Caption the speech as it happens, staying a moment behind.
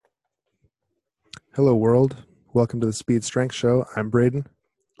Hello, world. Welcome to the Speed Strength Show. I'm Braden.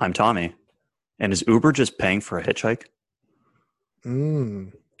 I'm Tommy. And is Uber just paying for a hitchhike?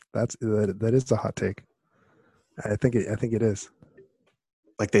 Mm, that is a hot take. I think it is.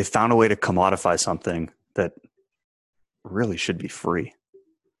 Like they found a way to commodify something that really should be free.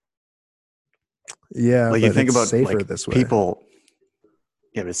 Yeah, Like you but think it's about safer like this way. people,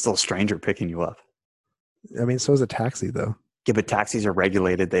 yeah, but it's still a stranger picking you up. I mean, so is a taxi, though. Yeah, but taxis are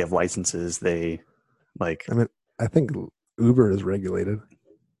regulated. They have licenses. They like I mean, I think Uber is regulated.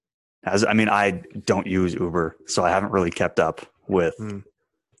 I don't use Uber, so I haven't really kept up with Mm,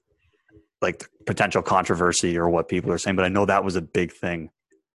 like the potential controversy or what people are saying. But I know that was a big thing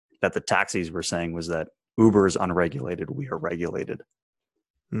that the taxis were saying was that Uber is unregulated. We are regulated.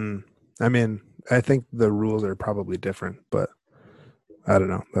 mm. I mean, I think the rules are probably different, but I don't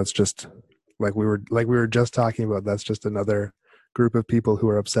know. That's just like we were just talking about. That's just another group of people who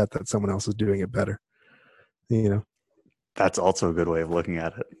are upset that someone else is doing it better. You That's also a good way of looking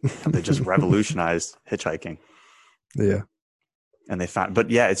at it. They just know. revolutionized hitchhiking. Yeah. And they found, but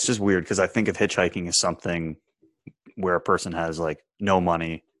yeah, it's just weird because I think of hitchhiking as something where a person has like no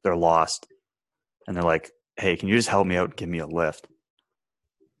money, they're lost, and they're like, hey, can you just help me out and give me a lift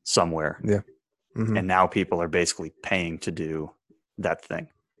somewhere? Yeah. Hmm. And now people are basically paying to do that thing.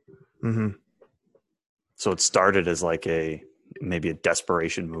 Hmm. So it started as like maybe a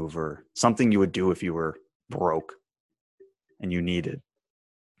desperation move or something you would do if you were broke and you needed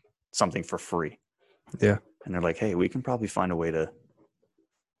something for free. Yeah. And they're like, hey, we can probably find a way to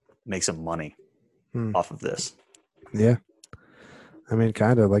make some money Mm. off of this. Yeah. I mean,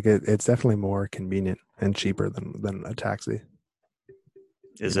 kind of like it's definitely more convenient and cheaper than a taxi.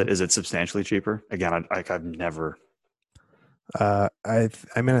 You Is it know, is it substantially cheaper? Again, I've never. I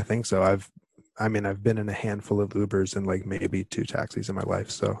mean, I think so. I've been in a handful of Ubers and like maybe two taxis in my life,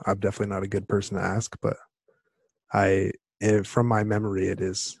 so I'm definitely not a good person to ask. But from my memory, it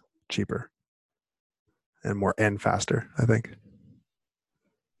is cheaper and more and faster. I think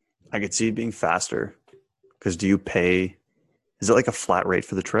I could see it being faster because do you pay? Is it like a flat rate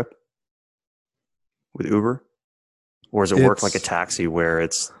for the trip with Uber, or does it work like a it's taxi where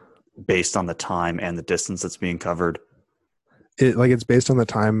it's based on the time and the distance that's being covered? it's based on the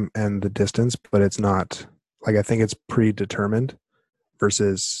time and the distance, but it's not like I think it's predetermined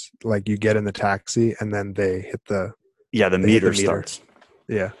versus like you get in the taxi and then Yeah, the they hit the meter meter. starts.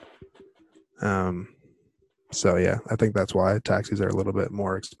 Yeah. Um, so yeah, I think that's why taxis are a little bit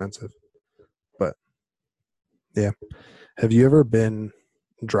more expensive. But yeah, have you ever been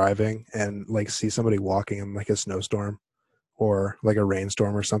driving and like see somebody walking in like a snowstorm or like a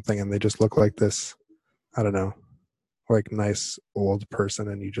rainstorm or something, and they just look like this? I don't know, like nice old person,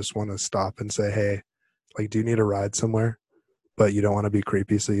 and you just want to stop and say, "Hey, like, do you need a ride somewhere?" But you don't want to be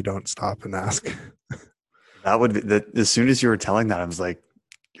creepy, so you don't stop and ask. That would be that. As soon as you were telling that, I was like,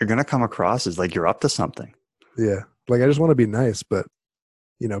 you're gonna come across as like you're up to something. Yeah, like I just want to be nice, but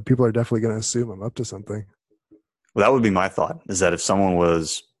people are definitely going to assume I'm up to something. Well, that would be my thought. Is that if someone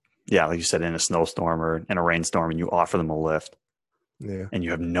was, yeah, like you said, in a snowstorm or in a rainstorm, and you offer them a lift, Yeah. and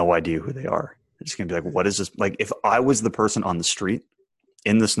you have no idea who they are, it's gonna be like, what is this? Like, if I was the person on the street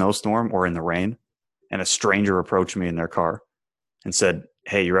in the snowstorm or in the rain, and a stranger approached me in their car and said,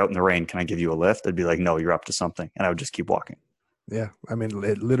 hey, you're out in the rain. Can I give you a lift? I'd be like, no, you're up to something. And I would just keep walking. Yeah, I mean,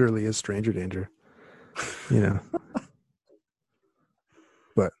 it literally is stranger danger, you know.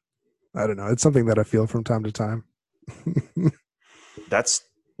 But I don't know. It's something that I feel from time to time. That's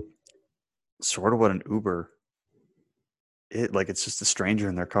sort of what an Uber like it's just a stranger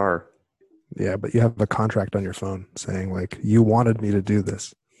in their car. Yeah, but you have a contract on your phone saying like you wanted me to do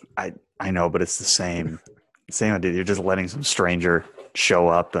this. I know, but it's the same idea. You're just letting some stranger show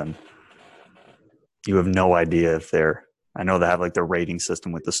up and you have no idea if they're I know they have like the rating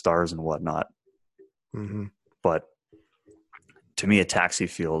system with the stars and whatnot, Hmm. but to me a taxi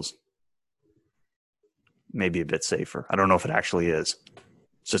feels maybe a bit safer. I don't know if it actually is.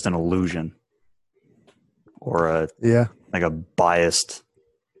 It's just an illusion or a Yeah, like a biased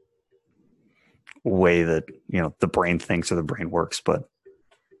way that the brain thinks or the brain works, but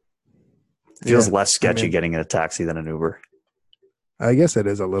it feels yeah. less I sketchy mean, getting in a taxi than an Uber. I guess it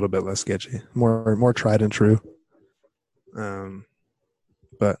is a little bit less sketchy, more tried and true. Um,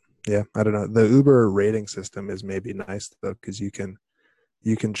 but yeah, I don't know. The Uber rating system is maybe nice though because you can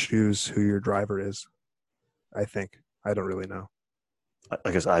choose who your driver is. I think I don't really know.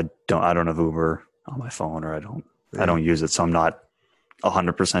 Like I said, I don't have Uber on my phone, or I Yeah, don't use it, so I'm not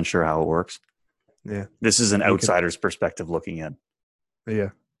 100% sure how it works. yeah. This is an You can. outsider's perspective looking in, Yeah.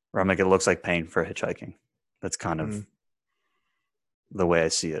 where I'm like, it looks like paying for hitchhiking. That's kind of Mm, the way I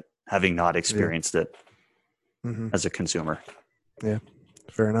see it. having not experienced it as a consumer. Yeah,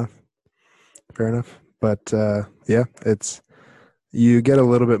 fair enough. Fair enough. But yeah, you get a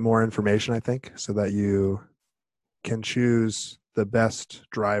little bit more information, I think, so that you can choose the best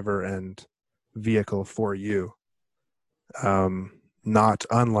driver and vehicle for you. Not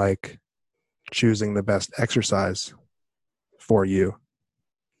unlike choosing the best exercise for you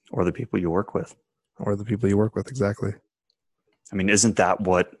Or the people you work with. or the people you work with. Exactly. I mean, isn't that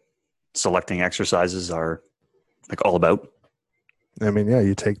what selecting exercises are like all about? I mean, yeah,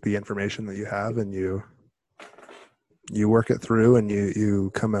 you take the information that you have and you work it through, and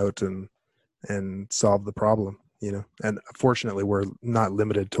you come out and solve the problem, and fortunately we're not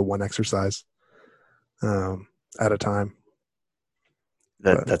limited to one exercise at a time.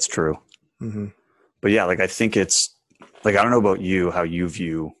 That's true. Mm-hmm. But yeah, like I think it's like, I don't know about you, how you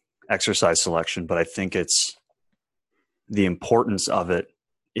view exercise selection, but I think it's the importance of it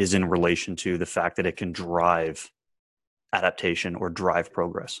is in relation to the fact that it can drive adaptation or drive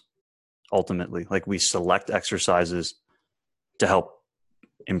progress. Ultimately, like we select exercises to help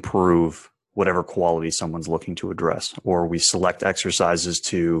improve whatever quality someone's looking to address, or we select exercises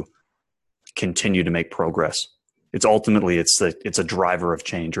to continue to make progress. It's ultimately, it's a driver of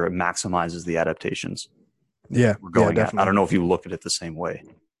change, or it maximizes the adaptations we're going at. I don't know if you look at it the same way.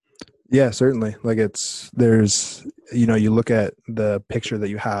 Yeah, certainly. Like there's, you look at the picture that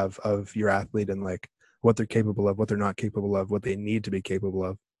you have of your athlete and like what they're capable of, what they're not capable of, what they need to be capable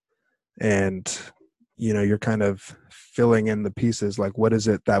of. And, you're kind of filling in the pieces, like what is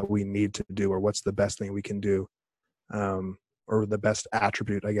it that we need to do, or what's the best thing we can do, or the best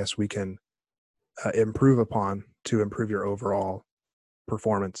attribute, I guess, we can improve upon to improve your overall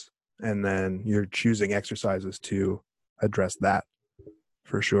performance. And then you're choosing exercises to address that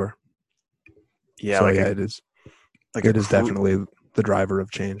for sure. Yeah, so like yeah, it is definitely the driver of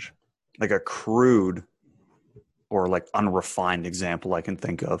change. Like a crude or like unrefined example I can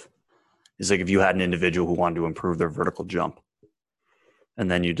think of is like if you had an individual who wanted to improve their vertical jump, and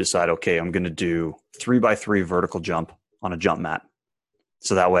then you decide, okay, I'm going to do 3x3 vertical jump on a jump mat.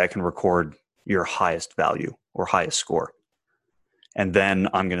 So that way I can record your highest value or highest score. And then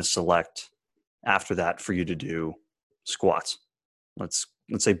I'm going to select after that for you to do squats. Let's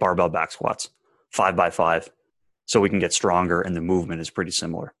say barbell back squats, 5x5, so we can get stronger and the movement is pretty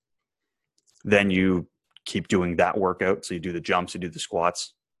similar. Then you keep doing that workout. So you do the jumps, you do the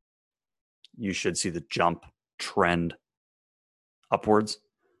squats. You should see the jump trend upwards.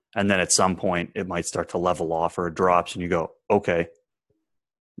 And then at some point it might start to level off, or it drops, and you go, okay,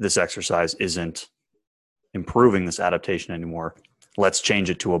 this exercise isn't improving this adaptation anymore. Let's change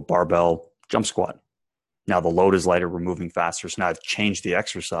it to a barbell jump squat. Now the load is lighter, we're moving faster. So now I've changed the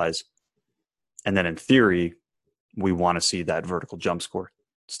exercise. And then in theory, we want to see that vertical jump score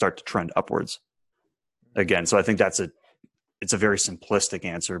start to trend upwards again. So I think it's a very simplistic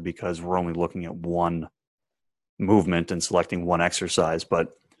answer because we're only looking at one movement and selecting one exercise,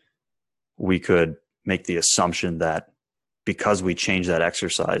 but we could make the assumption that because we change that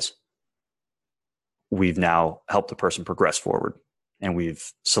exercise, we've now helped the person progress forward, and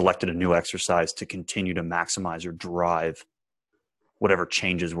we've selected a new exercise to continue to maximize or drive whatever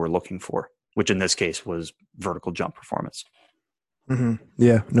changes we're looking for, which in this case was vertical jump performance. Mm-hmm.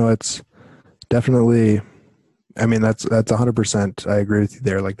 Yeah, no, it's definitely, I mean, that's 100%. I agree with you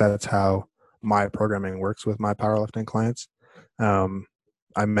there. Like that's how my programming works with my powerlifting clients.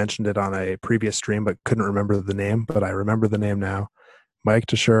 I mentioned it on a previous stream, but couldn't remember the name, but I remember the name now. Mike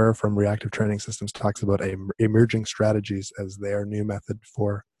Tashur from Reactive Training Systems talks about emerging strategies as their new method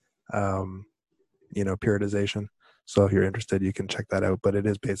for, periodization. So if you're interested, you can check that out. But it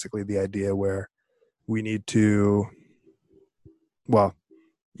is basically the idea where we need to,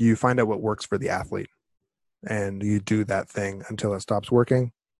 you find out what works for the athlete, and you do that thing until it stops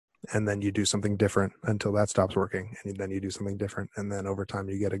working. And then you do something different until that stops working. And then you do something different. And then over time,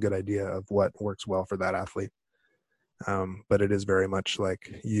 you get a good idea of what works well for that athlete. But it is very much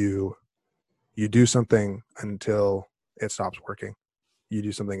like you do something until it stops working. You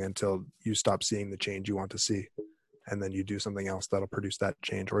do something until you stop seeing the change you want to see. And then you do something else that'll produce that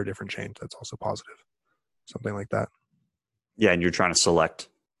change, or a different change that's also positive. Something like that. Yeah, and you're trying to select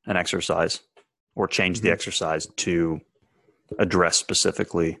an exercise or change the exercise to address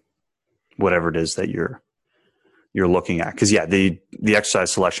specifically whatever it is that you're looking at. Because yeah, the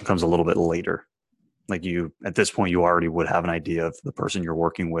exercise selection comes a little bit later. Like at this point, you already would have an idea of the person you're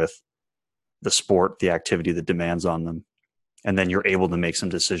working with, the sport, the activity that demands on them. And then you're able to make some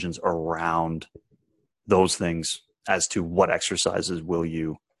decisions around those things as to what exercises will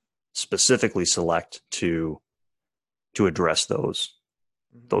you specifically select to address those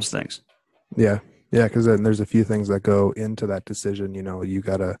those things. Yeah. Yeah. Cause then there's a few things that go into that decision. You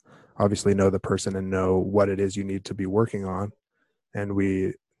got to obviously know the person and know what it is you need to be working on. And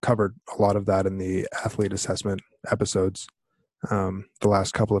we covered a lot of that in the athlete assessment episodes the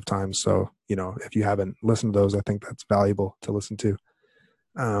last couple of times. So, if you haven't listened to those, I think that's valuable to listen to.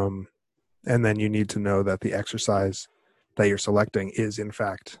 And then you need to know that the exercise that you're selecting is in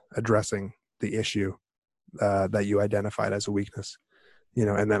fact addressing the issue that you identified as a weakness.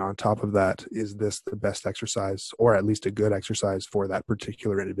 And then on top of that, is this the best exercise or at least a good exercise for that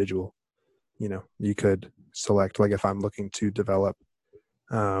particular individual? You could select, like if I'm looking to develop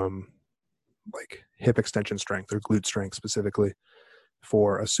like hip extension strength or glute strength specifically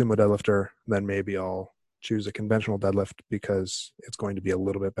for a sumo deadlifter, then maybe I'll choose a conventional deadlift because it's going to be a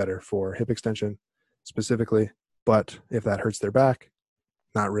little bit better for hip extension specifically. But if that hurts their back,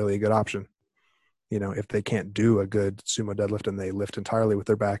 not really a good option. If they can't do a good sumo deadlift and they lift entirely with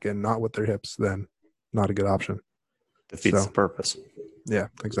their back and not with their hips, then not a good option. Defeats the purpose. Yeah,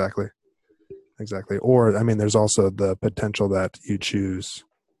 exactly. Or, there's also the potential that you choose.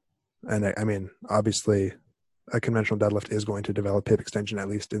 And obviously a conventional deadlift is going to develop hip extension, at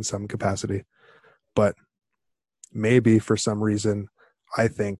least in some capacity, but maybe for some reason, I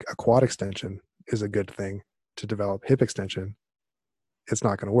think a quad extension is a good thing to develop hip extension. It's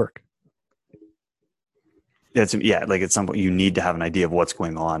not going to work. Like at some point you need to have an idea of what's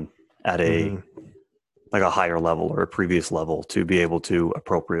going on at a like a higher level or a previous level to be able to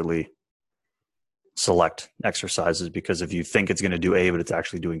appropriately select exercises, because if you think it's going to do A but it's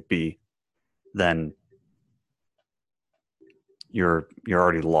actually doing B, then you're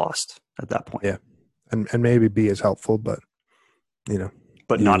already lost at that point. Yeah. And maybe B is helpful, but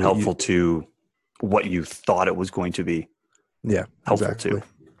not helpful to what you thought it was going to be. Yeah, helpful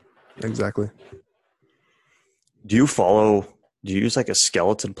exactly. Do you use like a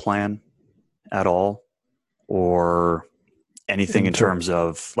skeleton plan at all, or anything in terms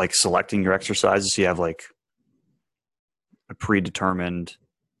of like selecting your exercises? You have like a predetermined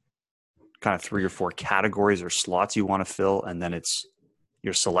kind of 3 or 4 categories or slots you want to fill, and then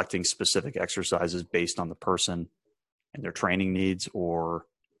you're selecting specific exercises based on the person and their training needs, or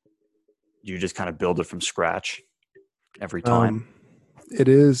do you just kind of build it from scratch every time? It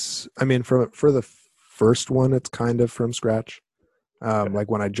is, for the first one, it's kind of from scratch. Like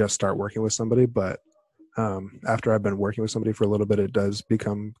when I just start working with somebody, but after I've been working with somebody for a little bit, it does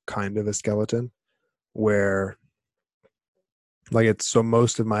become kind of a skeleton where so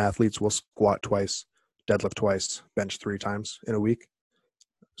most of my athletes will squat twice, deadlift twice, bench 3 times in a week,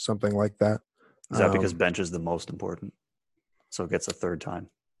 something like that. Is that because bench is the most important, so it gets a third time?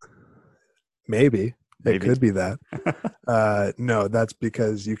 Maybe. It could be that. No, that's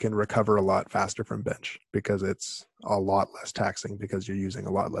because you can recover a lot faster from bench because it's a lot less taxing because you're using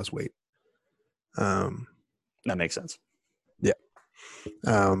a lot less weight. That makes sense. Yeah.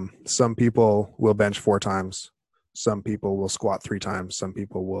 Some people will bench 4 times. Some people will squat 3 times. Some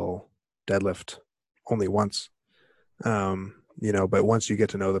people will deadlift only once. But once you get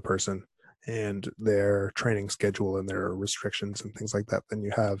to know the person and their training schedule and their restrictions and things like that, then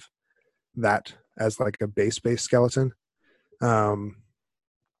you have that as like a base skeleton. The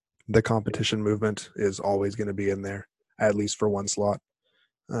competition movement is always going to be in there, at least for one slot.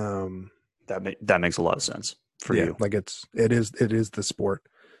 That makes a lot of sense for you. Like it is the sport,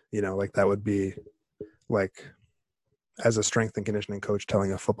 like that would be like as a strength and conditioning coach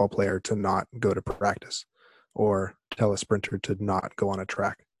telling a football player to not go to practice or tell a sprinter to not go on a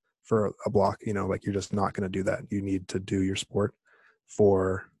track for a block, like you're just not going to do that. You need to do your sport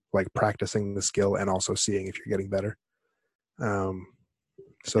for like practicing the skill and also seeing if you're getting better. So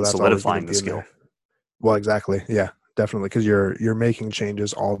that's solidifying the skill. Well, exactly. Yeah, definitely. Cause you're making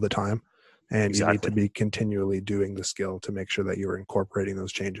changes all the time and you need to be continually doing the skill to make sure that you're incorporating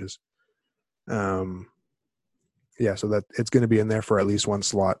those changes. So that it's going to be in there for at least one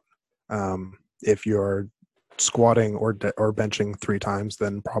slot. If you're squatting or benching 3 times,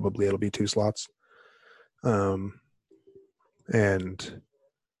 then probably it'll be 2 slots. And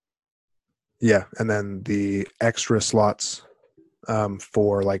then the extra slots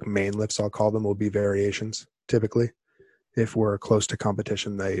for like main lifts, I'll call them, will be variations. Typically, if we're close to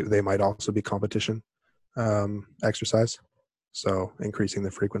competition, they might also be competition exercise. So increasing the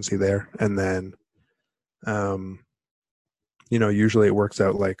frequency there. And then, usually it works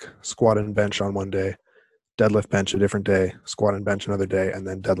out like squat and bench on one day, deadlift bench a different day, squat and bench another day, and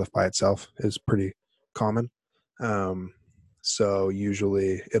then deadlift by itself is pretty common. So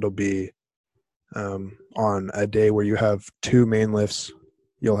usually it'll be on a day where you have 2 main lifts,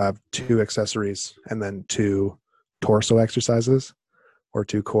 you'll have 2 accessories and then 2 torso exercises. or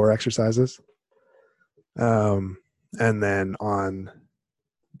 2 core exercises. And then on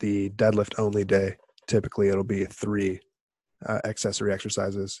the deadlift only day, typically it'll be 3 accessory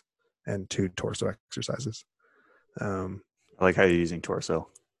exercises and 2 torso exercises. I like how you're using torso.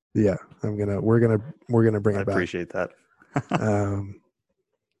 Yeah, we're gonna bring I it back. appreciate that.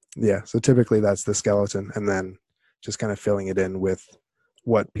 Yeah, so typically that's the skeleton, and then just kind of filling it in with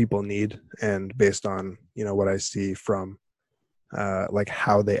what people need, and based on what I see from like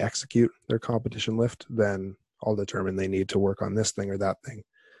how they execute their competition lift, then I'll determine they need to work on this thing or that thing.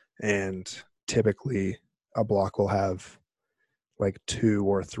 And typically a block will have like 2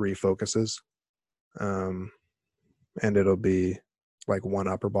 or 3 focuses, and it'll be like 1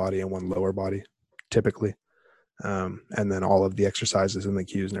 upper body and 1 lower body typically. And then all of the exercises and the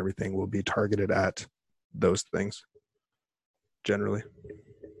cues and everything will be targeted at those things generally.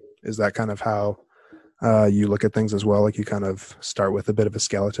 Is that kind of how you look at things as well? Like you kind of start with a bit of a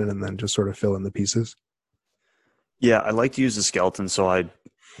skeleton and then just sort of fill in the pieces? Yeah, I like to use the skeleton. So that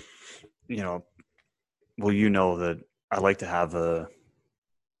I like to have a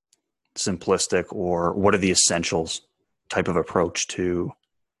simplistic or what are the essentials type of approach to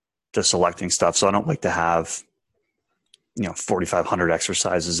selecting stuff. So I don't like to have 4,500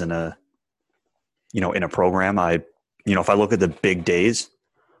 exercises in a program. If I look at the big days,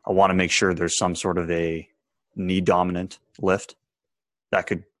 I want to make sure there's some sort of a knee dominant lift. That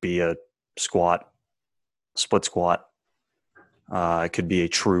could be a squat, split squat. It could be a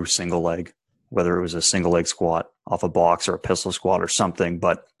true single leg, whether it was a single leg squat off a box or a pistol squat or something,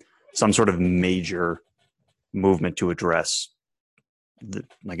 but some sort of major movement to address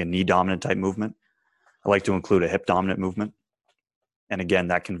like a knee dominant type movement. I like to include a hip dominant movement. And again,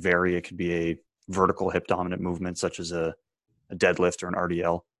 that can vary. It could be a vertical hip dominant movement, such as a deadlift or an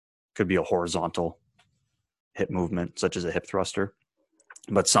RDL. It could be a horizontal hip movement, such as a hip thruster,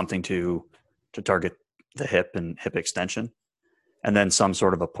 but something to target the hip and hip extension. And then some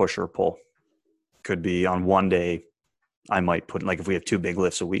sort of a push or pull. Could be on one day, I might put, like if we have 2 big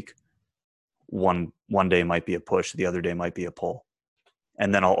lifts a week, one day might be a push, the other day might be a pull.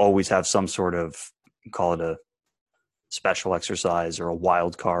 And then I'll always have some sort of, call it a special exercise or a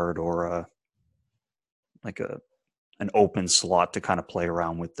wild card or an open slot to kind of play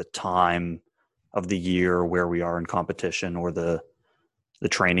around with the time of the year, where we are in competition, or the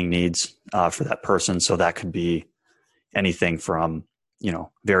training needs for that person. So that could be anything from,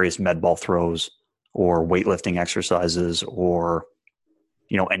 various med ball throws or weightlifting exercises or,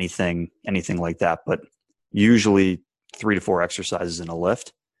 anything like that. But usually 3 to 4 exercises in a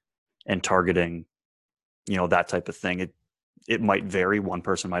lift and targeting, that type of thing. It might vary. One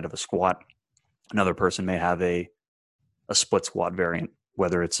person might have a squat. Another person may have a split squat variant,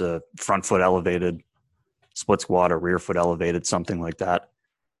 whether it's a front foot elevated split squat or rear foot elevated, something like that.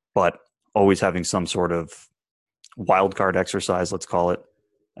 But always having some sort of wild card exercise, let's call it,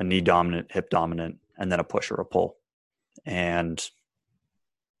 a knee dominant, hip dominant, and then a push or a pull. And,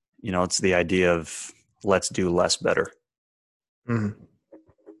 it's the idea of let's do less better. Mm-hmm.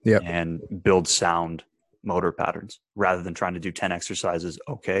 Yeah. And build sound motor patterns rather than trying to do 10 exercises.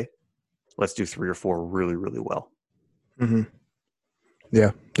 Okay, let's do 3 or 4 really, really well. Mm-hmm.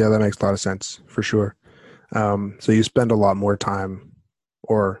 Yeah, that makes a lot of sense for sure. So you spend a lot more time,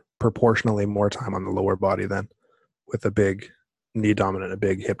 or proportionally more time, on the lower body then, with a big knee dominant, a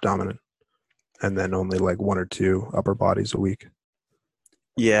big hip dominant, and then only like 1 or 2 upper bodies a week.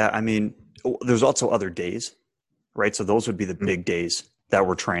 Yeah, I mean, there's also other days, right? So those would be the big days that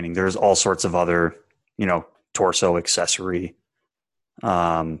we're training. There's all sorts of other, torso accessory,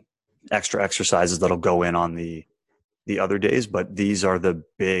 extra exercises that'll go in on the other days. But these are the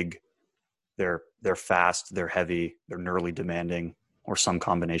big. They're fast, they're heavy, they're neurally demanding, or some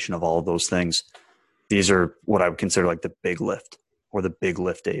combination of all of those things. These are what I would consider like the big lift or the big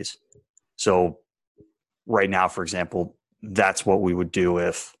lift days. So right now, for example, that's what we would do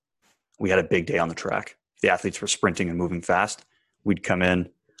if we had a big day on the track. If the athletes were sprinting and moving fast, we'd come in,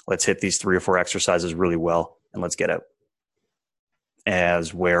 let's hit these 3 or 4 exercises really well, and let's get out.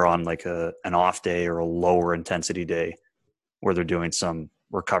 As where on like an off day or a lower intensity day where they're doing some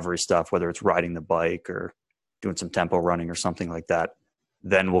recovery stuff, whether it's riding the bike or doing some tempo running or something like that,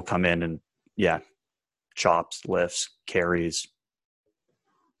 then we'll come in and chops, lifts, carries,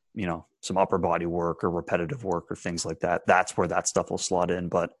 some upper body work or repetitive work or things like that. That's where that stuff will slot in.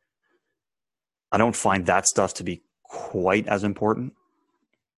 But I don't find that stuff to be quite as important.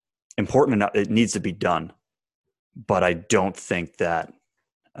 Important enough, it needs to be done, but I don't think that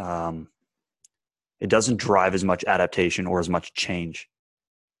it doesn't drive as much adaptation or as much change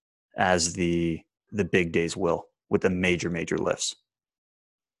as the big days will with the major lifts.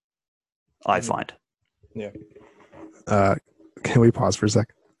 I find. Yeah. Can we pause for a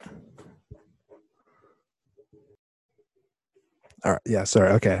sec? All right. Yeah. Sorry.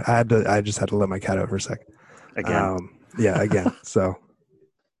 Okay. I just had to let my cat out for a sec. Again, Yeah. Again. So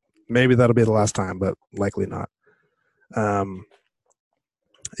maybe that'll be the last time, but likely not.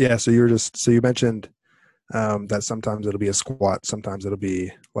 Yeah. So you mentioned that sometimes it'll be a squat, sometimes it'll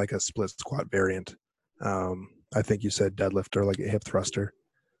be like a split squat variant. I think you said deadlift or like a hip thruster.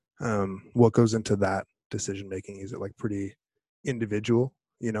 What goes into that decision making? Is it like pretty individual?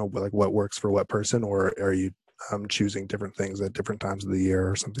 Like what works for what person, or are you choosing different things at different times of the year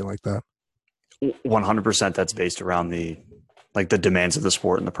or something like that? 100% that's based around the demands of the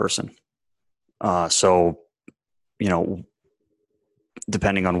sport and the person. So,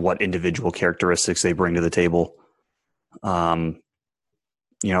 depending on what individual characteristics they bring to the table, some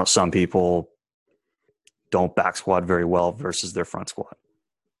people don't back squat very well versus their front squat.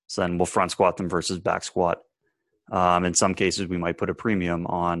 So then we'll front squat them versus back squat. In some cases, we might put a premium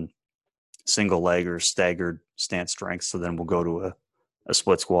on single leg or staggered stance strength. So then we'll go to a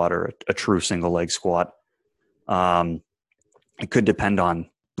split squat or a true single leg squat. It could depend on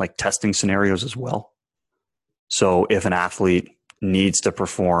like testing scenarios as well. So if an athlete needs to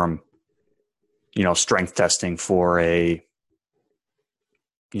perform, strength testing for a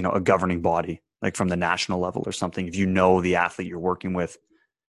governing body, like from the national level or something, if the athlete you're working with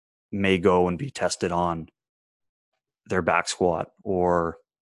may go and be tested on their back squat or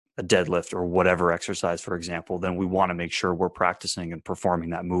a deadlift or whatever exercise, for example, then we want to make sure we're practicing and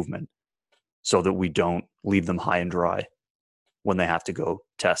performing that movement so that we don't leave them high and dry when they have to go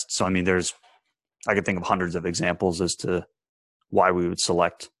test. So, I mean, I could think of hundreds of examples as to why we would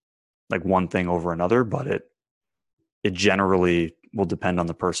select like one thing over another, but it generally will depend on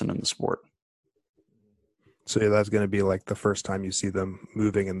the person in the sport. So that's going to be like the first time you see them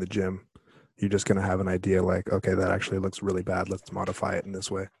moving in the gym, you're just going to have an idea like, okay, that actually looks really bad. Let's modify it in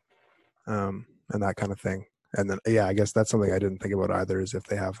this way. And that kind of thing. And then, yeah, I guess that's something I didn't think about either, is if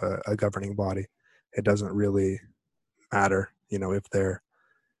they have a governing body, it doesn't really matter, if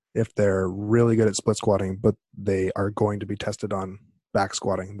they're really good at split squatting, but they are going to be tested on back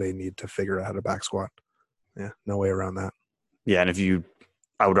squatting, they need to figure out how to back squat. Yeah, no way around that. Yeah, and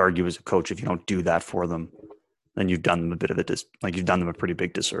I would argue as a coach, if you don't do that for them, then you've done them you've done them a pretty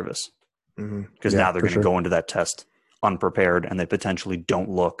big disservice. Because now they're going to go into that test unprepared, and they potentially don't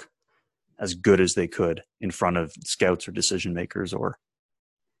look as good as they could in front of scouts or decision makers or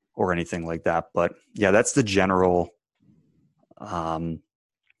anything like that. But yeah, that's the general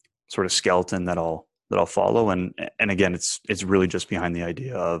sort of skeleton that I'll follow. And again, it's really just behind the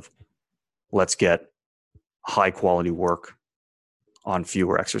idea of let's get high quality work on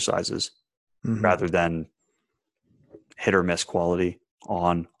fewer exercises rather than hit or miss quality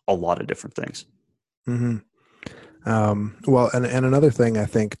on a lot of different things. Well, and another thing I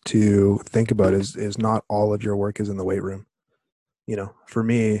think to think about is not all of your work is in the weight room. For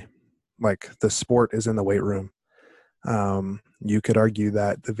me, like the sport is in the weight room. You could argue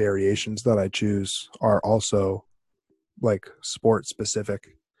that the variations that I choose are also like sport specific.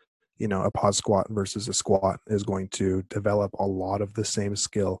 A pause squat versus a squat is going to develop a lot of the same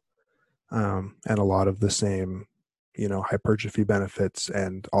skill, and a lot of the same, hypertrophy benefits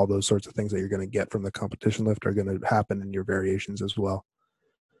and all those sorts of things that you're going to get from the competition lift are going to happen in your variations as well.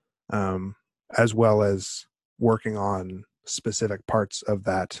 As well as working on specific parts of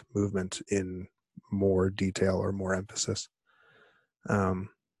that movement in more detail or more emphasis.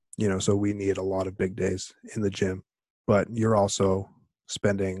 So we need a lot of big days in the gym, but you're also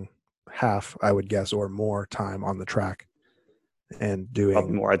spending half, I would guess, or more time on the track and doing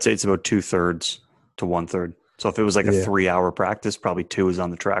probably more. I'd say it's about 2/3 to 1/3. So if it was like a 3-hour practice, probably 2 is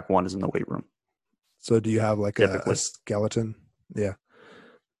on the track, 1 is in the weight room. So do you have like a skeleton? Yeah.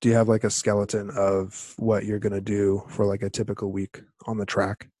 Do you have like a skeleton of what you're going to do for like a typical week on the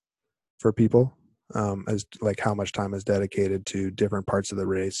track for people? As like how much time is dedicated to different parts of the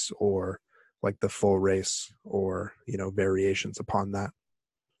race, or like the full race, or, variations upon that?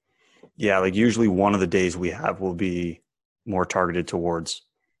 Yeah, like usually one of the days we have will be more targeted towards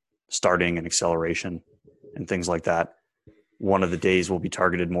starting and acceleration and things like that. One of the days will be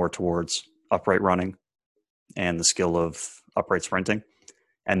targeted more towards upright running and the skill of upright sprinting.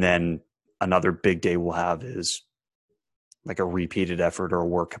 And then another big day we'll have is like a repeated effort or a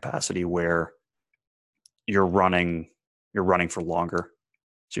work capacity where you're running for longer.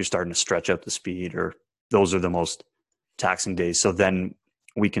 So you're starting to stretch out the speed, or those are the most taxing days. So then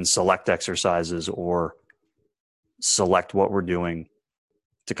we can select exercises or select what we're doing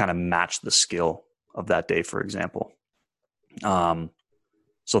to kind of match the skill of that day, for example.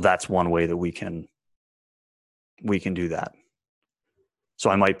 So that's one way that we can do that. So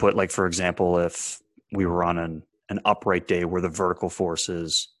I might put, like, for example, if we were on an upright day where the vertical force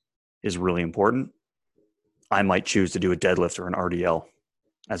is really important, I might choose to do a deadlift or an RDL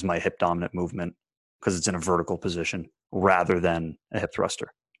as my hip dominant movement because it's in a vertical position rather than a hip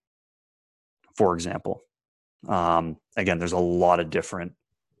thruster, for example. Again, there's a lot of different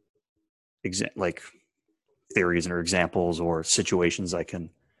like theories or examples or situations I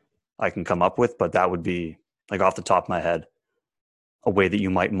can come up with, but that would be, like, off the top of my head, a way that you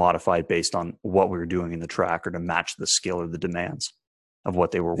might modify it based on what we were doing in the track or to match the skill or the demands of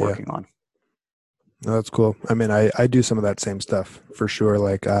what they were Yeah. working on. No, that's cool. I mean, I do some of that same stuff for sure.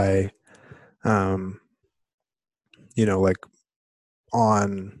 Like um, like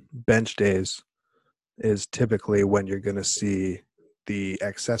on bench days is typically when you're going to see the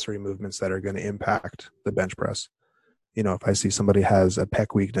accessory movements that are going to impact the bench press. If I see somebody has a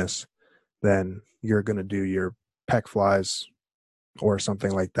pec weakness, then you're going to do your pec flies or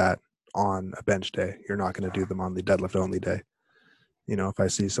something like that on a bench day. You're not going to do them on the deadlift only day. If I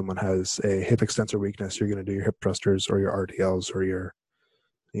see someone has a hip extensor weakness, you're going to do your hip thrusters or your RDLs or your,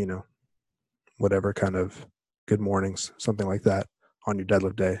 whatever kind of good mornings, something like that on your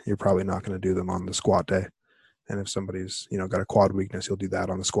deadlift day. You're probably not going to do them on the squat day. And if somebody's, got a quad weakness, you'll do that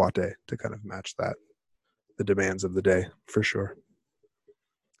on the squat day to kind of match that, the demands of the day, for sure.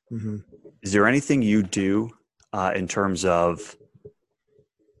 Mm-hmm. Is there anything you do in terms of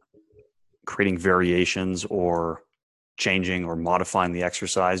creating variations or changing or modifying the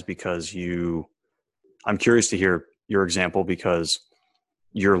exercise because I'm curious to hear your example because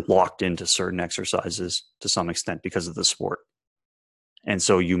you're locked into certain exercises to some extent because of the sport. And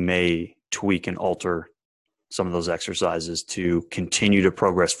so you may tweak and alter some of those exercises to continue to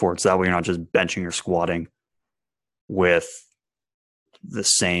progress forward. So that way you're not just benching or squatting with the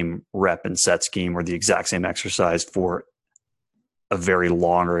same rep and set scheme or the exact same exercise for a very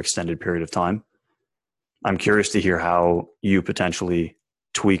long or extended period of time. I'm curious to hear how you potentially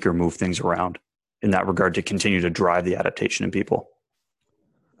tweak or move things around in that regard to continue to drive the adaptation in people.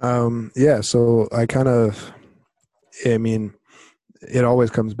 Yeah. So I mean, it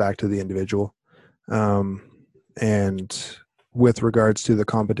always comes back to the individual. And with regards to the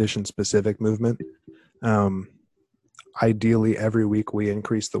competition specific movement, ideally every week we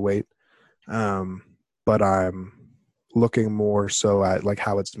increase the weight. But I'm looking more so at like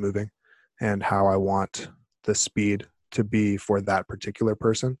how it's moving and how I want the speed to be for that particular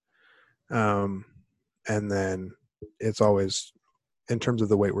person. And then it's always, in terms of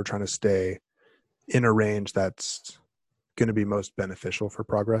the weight, we're trying to stay in a range that's going to be most beneficial for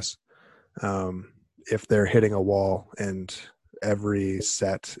progress. If they're hitting a wall and every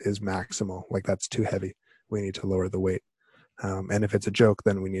set is maximal, like that's too heavy, we need to lower the weight. And if it's a joke,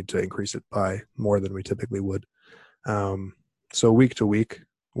 then we need to increase it by more than we typically would. So week to week,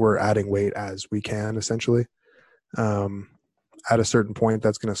 we're adding weight as we can, essentially. At a certain point,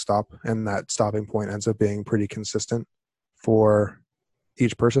 that's going to stop, and that stopping point ends up being pretty consistent for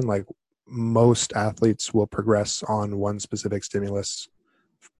each person. Like most athletes will progress on one specific stimulus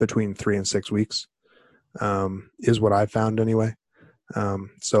between 3 and 6 weeks, is what I found anyway.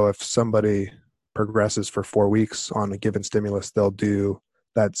 So if somebody progresses for 4 weeks on a given stimulus, they'll do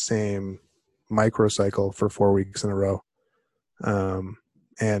that same microcycle for 4 weeks in a row,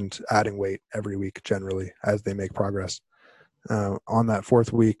 and adding weight every week generally as they make progress. On that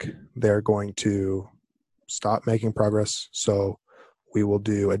 4th week, they're going to stop making progress. So we will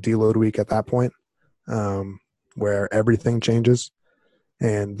do a deload week at that point, where everything changes.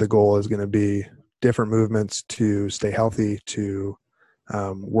 And the goal is going to be different movements to stay healthy, to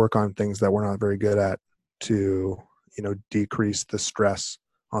work on things that we're not very good at, to, decrease the stress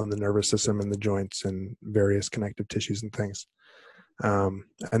on the nervous system and the joints and various connective tissues and things. And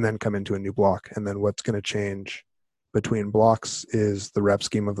then come into a new block. And then what's going to change between blocks is the rep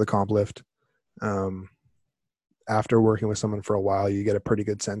scheme of the comp lift. After working with someone for a while, you get a pretty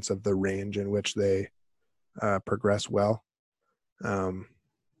good sense of the range in which they progress well. And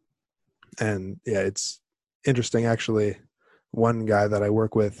yeah, it's interesting. Actually, one guy that I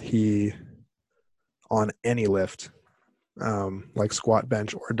work with, he, on any lift, like squat,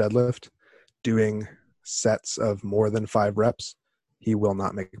 bench, or deadlift, doing sets of more than 5 reps, he will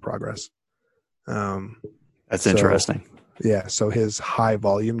not make progress. That's interesting. Yeah. So his high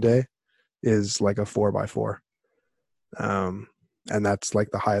volume day is like a 4x4. And that's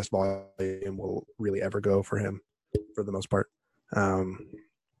like the highest volume will really ever go for him for the most part.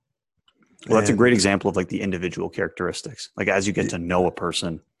 Well, that's a great example of like the individual characteristics. Like as you get to know a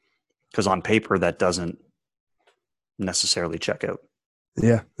person, because on paper that doesn't necessarily check out.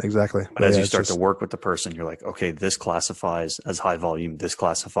 Yeah, exactly. But as Yeah, you it's start to just work with the person, you're like, okay, this classifies as high volume. This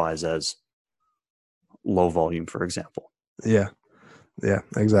classifies as low volume, for example. yeah, yeah,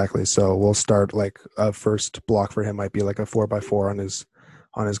 exactly. So we'll start like a first block for him might be like a 4x4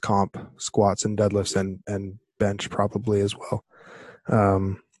 on his comp squats and deadlifts and bench probably as well.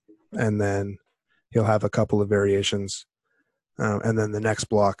 Um, and then he'll have a couple of variations. And then the next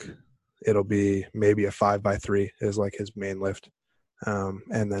block, it'll be maybe a 5x3 is like his main lift,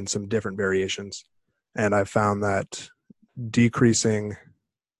 and then some different variations. And I found that decreasing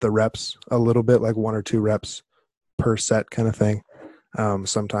the reps a little bit, like 1 or 2 reps per set kind of thing.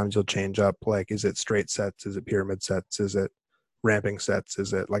 Sometimes you'll change up, like, is it straight sets? Is it pyramid sets? Is it ramping sets?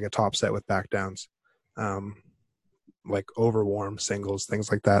 Is it like a top set with back downs? Um, like overwarm singles,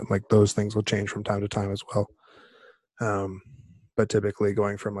 things like that. Like those things will change from time to time as well. Um, but typically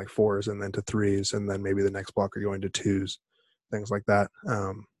going from like 4s and then to 3s, and then maybe the next block are going to 2s, things like that.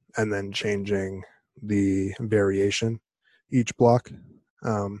 And then changing the variation each block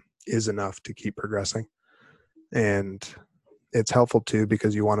is enough to keep progressing. And it's helpful too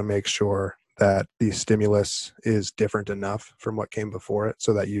because you want to make sure that the stimulus is different enough from what came before it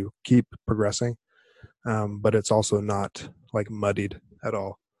so that you keep progressing. But it's also not like muddied at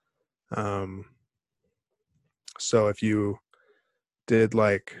all. Um, so if you did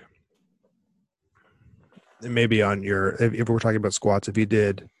like maybe on your, if we're talking about squats, if you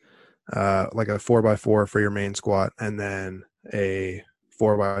did like a 4x4 for your main squat and then a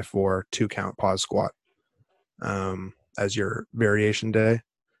 4x4 2 count pause squat as your variation day,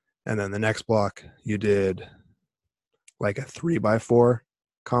 and then the next block you did like a 3x4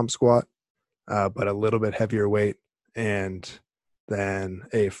 comp squat, but a little bit heavier weight, and then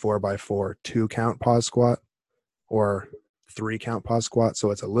a 4x4 2 count pause squat or 3 count pause squat.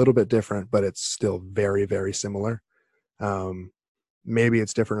 So it's a little bit different, but it's still very, very similar. Maybe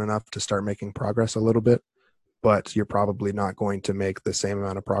it's different enough to start making progress a little bit, but you're probably not going to make the same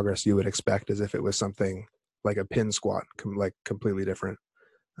amount of progress you would expect as if it was something like a pin squat, like completely different.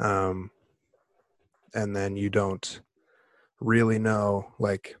 Um, and then you don't really know,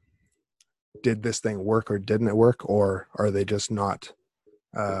 like, did this thing work or didn't it work, or are they just not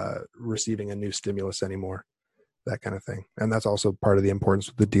receiving a new stimulus anymore? That kind of thing. And that's also part of the importance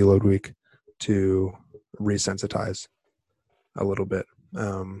of the deload week, to resensitize a little bit.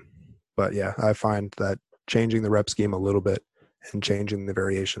 But yeah, I find that changing the rep scheme a little bit and changing the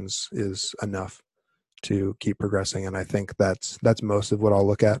variations is enough to keep progressing. And I think that's most of what I'll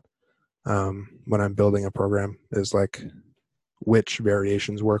look at when I'm building a program, is like which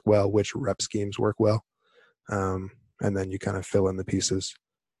variations work well, which rep schemes work well. And then you kind of fill in the pieces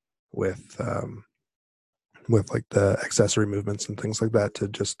with like the accessory movements and things like that to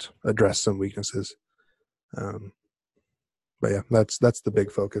just address some weaknesses. But yeah, that's the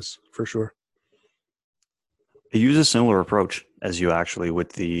big focus for sure. I use a similar approach as you actually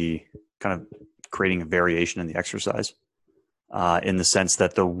with the kind of creating a variation in the exercise, in the sense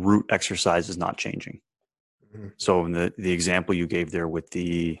that the root exercise is not changing. Mm-hmm. So in the example you gave there with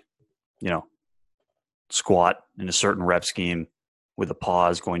the, squat in a certain rep scheme with a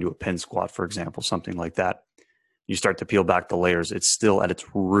pause going to a pin squat, for example, something like that, you start to peel back the layers. It's still at its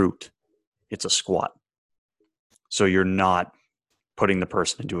root, it's a squat. So you're not putting the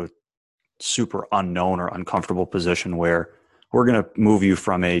person into a super unknown or uncomfortable position where we're going to move you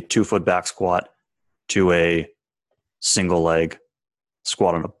from a 2-foot back squat to a single leg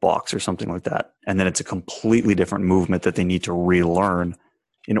squat on a box or something like that. And then it's a completely different movement that they need to relearn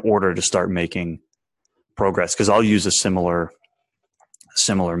in order to start making progress. Because I'll use a similar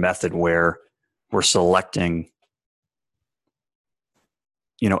method where we're selecting,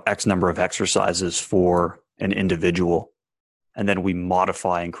 X number of exercises for an individual, and then we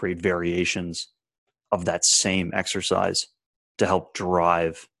modify and create variations of that same exercise to help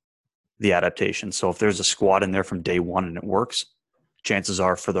drive the adaptation. So if there's a squat in there from day one and it works, chances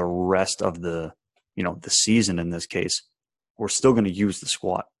are for the rest of the season, in this case, we're still going to use the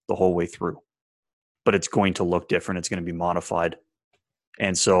squat the whole way through, but it's going to look different. It's going to be modified.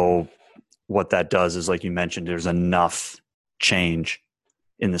 And so what that does is, like you mentioned, there's enough change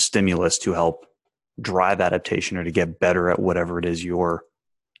in the stimulus to help drive adaptation or to get better at whatever it is you're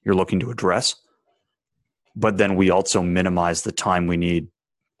looking to address. But then we also minimize the time we need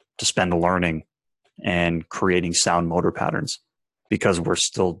to spend learning and creating sound motor patterns, because we're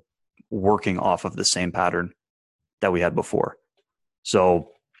still working off of the same pattern that we had before.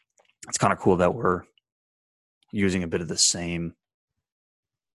 So it's kind of cool that we're using a bit of the same,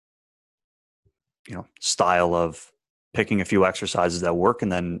 style of picking a few exercises that work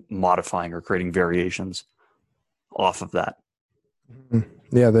and then modifying or creating variations off of that. Mhm.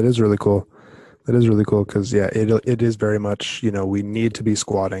 Yeah, that is really cool. That is really cool because yeah, it is very much, we need to be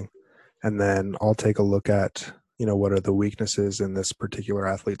squatting, and then I'll take a look at, what are the weaknesses in this particular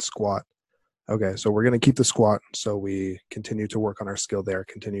athlete's squat. Okay, so we're going to keep the squat, so we continue to work on our skill there,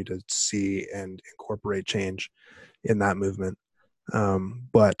 continue to see and incorporate change in that movement.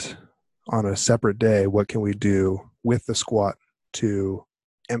 But on a separate day, what can we do with the squat to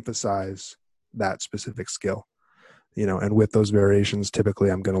emphasize that specific skill? And with those variations, typically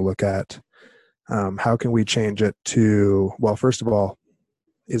I'm going to look at how can we change it to, well, first of all,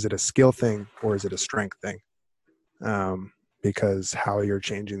 is it a skill thing or is it a strength thing? Because how you're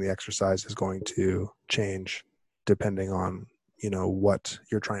changing the exercise is going to change depending on, what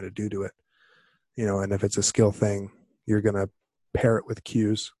you're trying to do to it. And if it's a skill thing, you're going to pair it with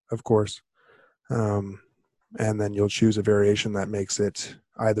cues, of course. And then you'll choose a variation that makes it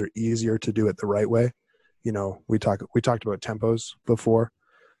either easier to do it the right way. We talked about tempos before,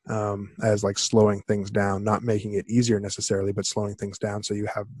 as like slowing things down, not making it easier necessarily, but slowing things down so you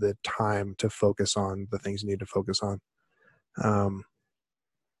have the time to focus on the things you need to focus on.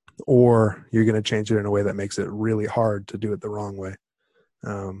 Or you're going to change it in a way that makes it really hard to do it the wrong way.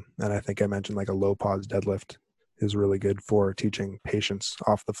 And I think I mentioned like a low pause deadlift is really good for teaching patience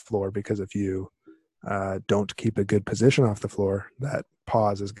off the floor, because if you don't keep a good position off the floor, that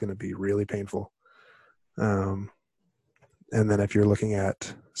pause is going to be really painful. And then if you're looking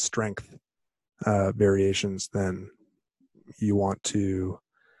at strength variations, then you want to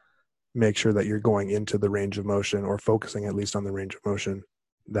make sure that you're going into the range of motion, or focusing at least on the range of motion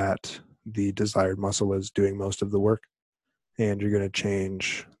that the desired muscle is doing most of the work. And you're going to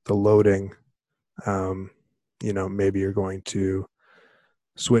change the loading. Maybe you're going to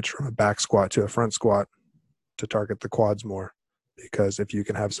switch from a back squat to a front squat to target the quads more, because if you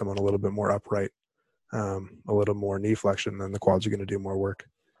can have someone a little bit more upright, a little more knee flexion, then the quads are going to do more work.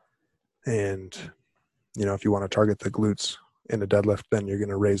 And if you want to target the glutes in a deadlift, then you're going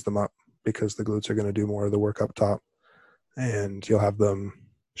to raise them up, because the glutes are going to do more of the work up top, and you'll have them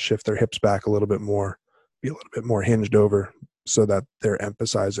shift their hips back a little bit more, be a little bit more hinged over, so that they're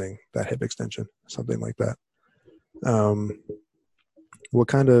emphasizing that hip extension, something like that. What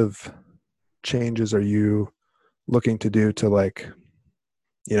kind of changes are you looking to do to, like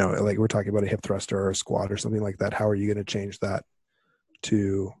we're talking about a hip thruster or a squat or something like that? How are you going to change that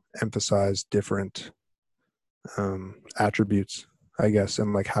to emphasize different attributes, I guess?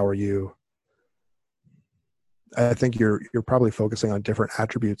 And like, how are you, I think you're probably focusing on different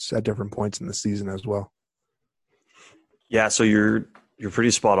attributes at different points in the season as well. Yeah, so you're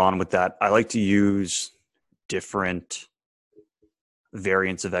pretty spot on with that. I like to use different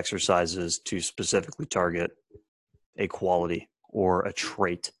variants of exercises to specifically target a quality or a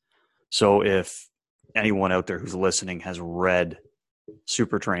trait. So if anyone out there who's listening has read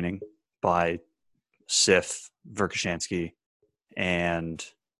Super Training by Sif Verkhoshansky and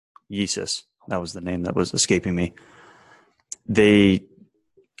Yeesus, that was the name that was escaping me. They,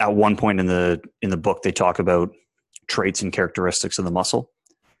 at one point in the book, they talk about traits and characteristics of the muscle,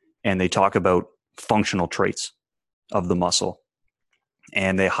 and they talk about functional traits of the muscle,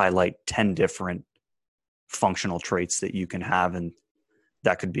 and they highlight 10 different functional traits that you can have, and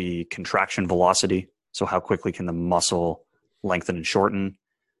that could be contraction velocity, so how quickly can the muscle lengthen and shorten.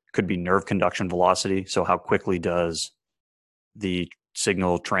 Could be nerve conduction velocity, so how quickly does the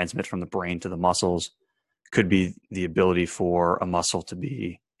signal transmit from the brain to the muscles. Could be the ability for a muscle to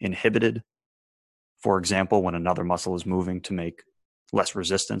be inhibited, for example, when another muscle is moving, to make less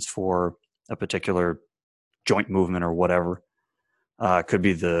resistance for a particular joint movement or whatever. Could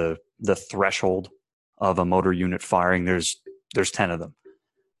be the threshold of a motor unit firing. There's 10 of them.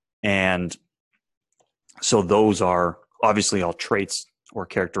 And so those are obviously all traits or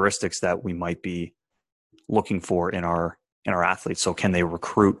characteristics that we might be looking for in our athletes. So can they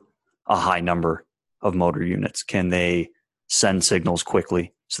recruit a high number of motor units? Can they send signals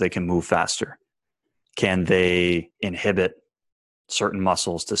quickly so they can move faster? Can they inhibit certain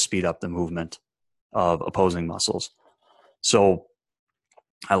muscles to speed up the movement of opposing muscles? So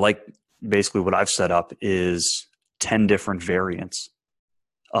I like, basically what I've set up is 10 different variants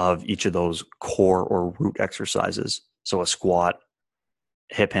of each of those core or root exercises. So a squat,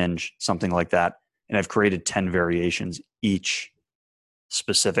 hip hinge, something like that. And I've created 10 variations, each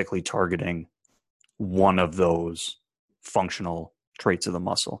specifically targeting one of those functional traits of the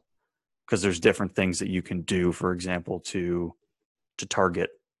muscle. Because there's different things that you can do, for example, to target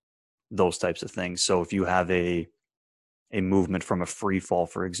those types of things. So if you have a movement from a free fall,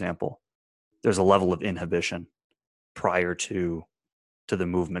 for example, there's a level of inhibition prior to the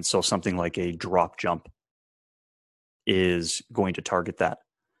movement. So something like a drop jump is going to target that.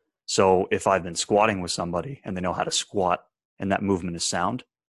 So if I've been squatting with somebody and they know how to squat and that movement is sound,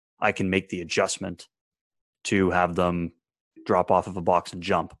 I can make the adjustment to have them drop off of a box and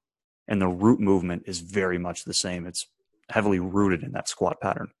jump. And the root movement is very much the same. It's heavily rooted in that squat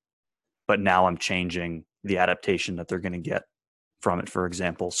pattern. But now I'm changing the adaptation that they're going to get from it, for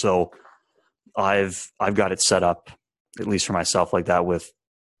example. So I've got it set up, at least for myself, like that, with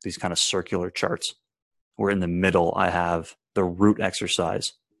these kind of circular charts, where in the middle I have the root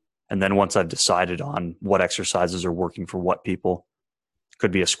exercise. And then once I've decided on what exercises are working for what people,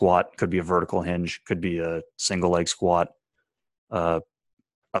 could be a squat, could be a vertical hinge, could be a single leg squat, a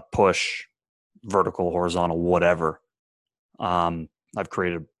push, vertical, horizontal, whatever. I've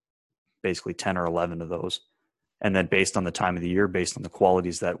created basically 10 or 11 of those. And then based on the time of the year, based on the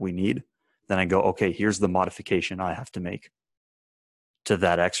qualities that we need, then I go, okay, here's the modification I have to make to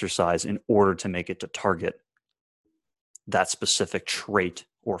that exercise in order to make it to target that specific trait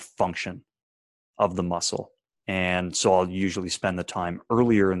or function of the muscle. And so I'll usually spend the time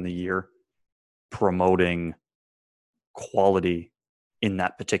earlier in the year promoting quality in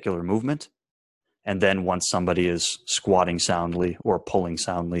that particular movement. And then once somebody is squatting soundly or pulling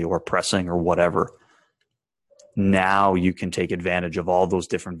soundly or pressing or whatever, now you can take advantage of all those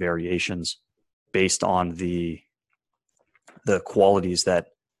different variations based on the qualities that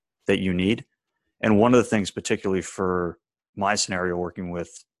you need. And one of the things, particularly for my scenario, working with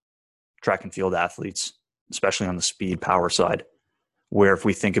track and field athletes, especially on the speed power side, where if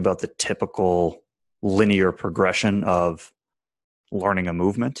we think about the typical linear progression of learning a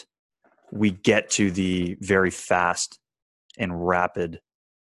movement, we get to the very fast and rapid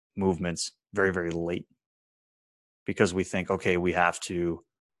movements very, very late, because we think, okay, we have to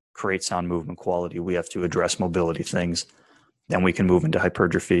create sound movement quality. We have to address mobility things. Then we can move into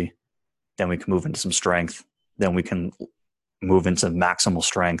hypertrophy. Then we can move into some strength. Then we can move into maximal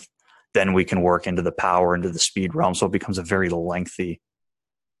strength. Then we can work into the power, into the speed realm. So it becomes a very lengthy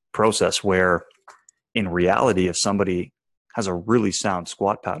process where in reality, if somebody has a really sound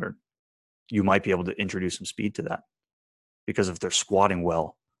squat pattern, you might be able to introduce some speed to that, because if they're squatting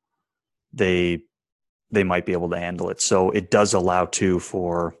well, they might be able to handle it. So it does allow too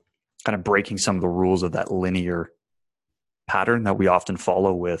for kind of breaking some of the rules of that linear pattern that we often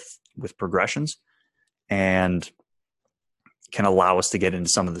follow with progressions, and can allow us to get into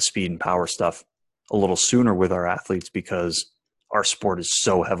some of the speed and power stuff a little sooner with our athletes, because our sport is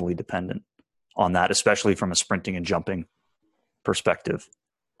so heavily dependent on that, especially from a sprinting and jumping perspective.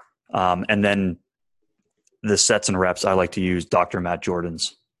 And then the sets and reps, I like to use Dr. Matt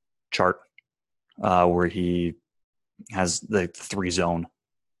Jordan's chart, where he has the 3-zone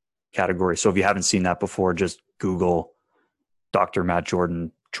category. So if you haven't seen that before, just Google Dr. Matt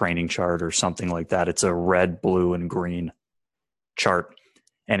Jordan training chart or something like that. It's a red, blue, and green chart,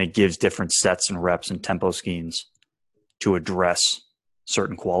 and it gives different sets and reps and tempo schemes to address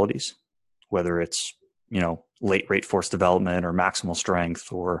certain qualities, whether it's, late rate force development or maximal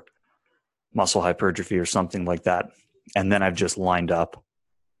strength or muscle hypertrophy or something like that. And then I've just lined up,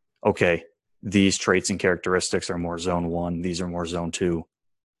 okay, these traits and characteristics are more zone 1, these are more zone 2,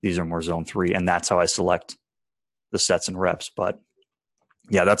 these are more zone 3, and that's how I select the sets and reps. But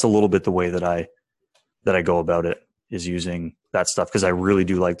yeah, that's a little bit the way that I go about it, is using that stuff, because I really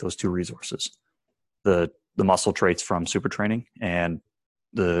do like those two resources, the muscle traits from Super Training and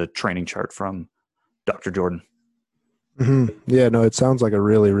the training chart from Dr. Jordan. Mm-hmm. Yeah, no, it sounds like a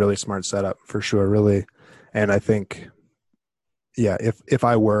really, really smart setup for sure. Really. And I think, yeah, if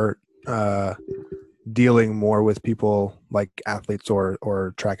I were dealing more with people like athletes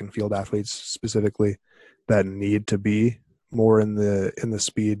or track and field athletes specifically that need to be more in the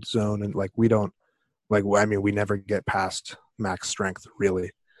speed zone, and like we don't, like, I mean, we never get past max strength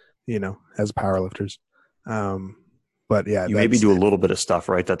really, as powerlifters. But yeah, you maybe do a little bit of stuff,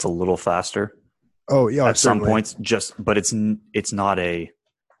 right, that's a little faster. Oh yeah, at certainly. Some points, but it's not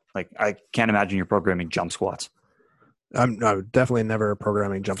like, I can't imagine you're programming jump squats. I'm definitely never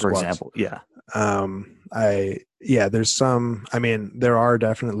programming jump squats. For example, yeah. There's some. I mean, there are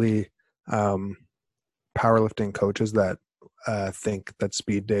definitely powerlifting coaches that think that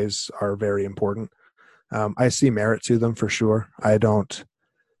speed days are very important. I see merit to them for sure. I don't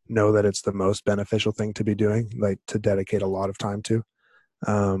know that it's the most beneficial thing to be doing, like to dedicate a lot of time to.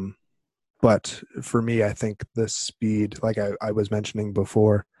 But for me, I think the speed, like I was mentioning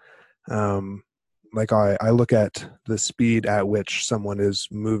before, like I look at the speed at which someone is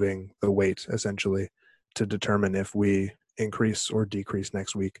moving the weight essentially to determine if we increase or decrease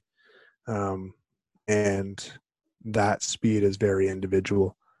next week. And that speed is very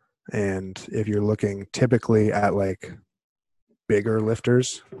individual. And if you're looking typically at like bigger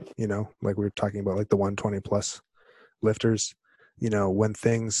lifters, like we were talking about, like the 120 plus lifters, when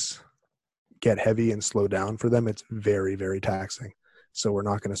things get heavy and slow down for them, it's very, very taxing. So we're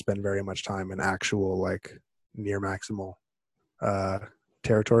not going to spend very much time in actual like near maximal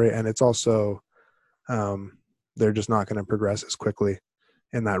territory. And it's also, they're just not going to progress as quickly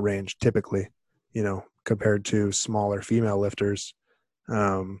in that range typically, compared to smaller female lifters.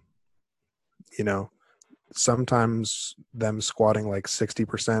 um, Sometimes them squatting like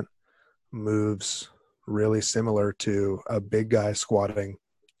 60% moves really similar to a big guy squatting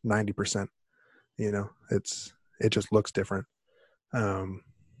 90%. It just looks different.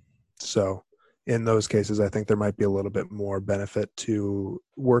 So in those cases, I think there might be a little bit more benefit to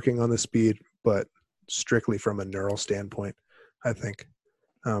working on the speed, but strictly from a neural standpoint, I think,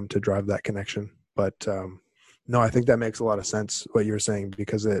 to drive that connection. But no, I think that makes a lot of sense what you're saying,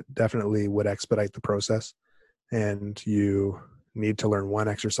 because it definitely would expedite the process. And you need to learn one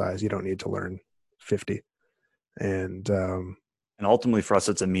exercise. You don't need to learn 50. And ultimately for us,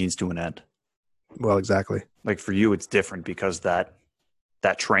 it's a means to an end. well, exactly. Like for you, it's different because that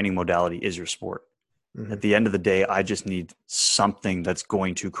training modality is your sport. Mm-hmm. At the end of the day, I just need something that's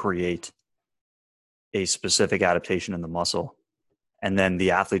going to create a specific adaptation in the muscle. And then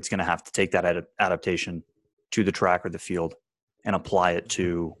the athlete's going to have to take that adaptation to the track or the field and apply it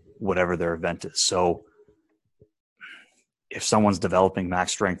to whatever their event is. So if someone's developing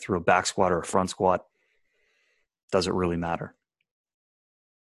max strength through a back squat or a front squat, does it really matter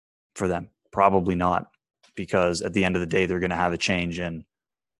for them? Probably not, because at the end of the day, they're going to have a change in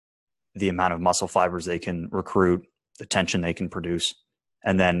the amount of muscle fibers they can recruit, the tension they can produce,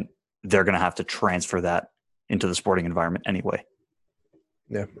 and then they're going to have to transfer that into the sporting environment anyway.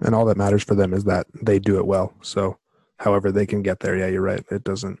 Yeah, and all that matters for them is that they do it well. So however they can get there, yeah, you're right. It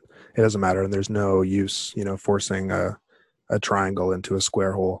doesn't matter, and there's no use, forcing a triangle into a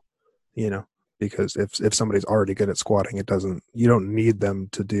square hole, because if somebody's already good at squatting, you don't need them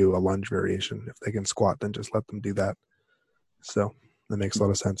to do a lunge variation. If they can squat, then just let them do that. So that makes a lot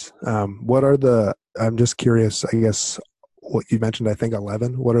of sense. I'm just curious, I guess, what you mentioned, I think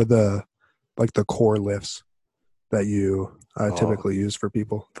 11, what are the core lifts that you typically use for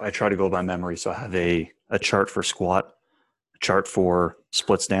people? I try to go by memory. So I have a chart for squat, a chart for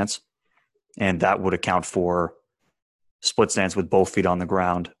split stance, and that would account for split stance with both feet on the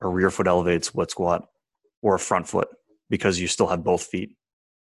ground, a rear foot elevated split squat, or a front foot, because you still have both feet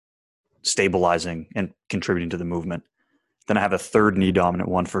stabilizing and contributing to the movement. Then I have a third knee dominant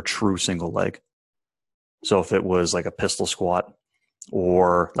one for true single leg. So if it was like a pistol squat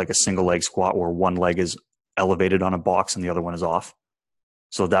or like a single leg squat where one leg is elevated on a box and the other one is off.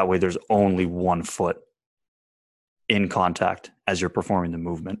 So that way there's only one foot in contact as you're performing the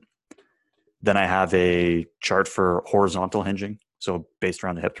movement. Then I have a chart for horizontal hinging, so based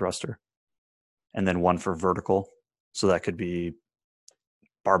around the hip thruster. And then one for vertical. So that could be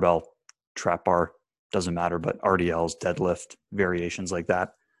barbell, trap bar, doesn't matter, but RDLs, deadlift, variations like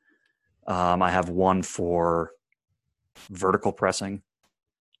that. I have one for vertical pressing,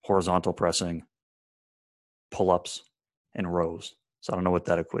 horizontal pressing, pull-ups, and rows. So I don't know what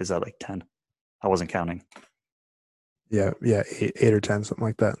that is. That like 10? I wasn't counting. Yeah, eight or 10, something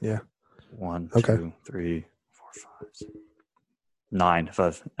like that. Yeah. 1, 2, 3, 4, 5, 6, 9, if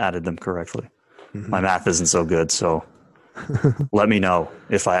I've added them correctly. Mm-hmm. My math isn't so good, so let me know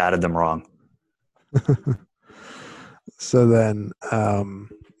if I added them wrong. So then,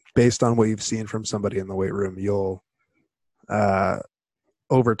 based on what you've seen from somebody in the weight room, you'll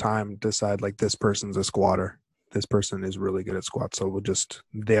over time decide like this person's a squatter. This person is really good at squats, so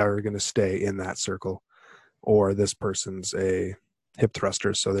they are going to stay in that circle. Or this person's a hip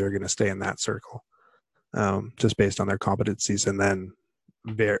thruster, so they're going to stay in that circle, just based on their competencies, and then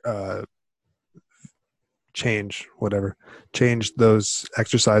change those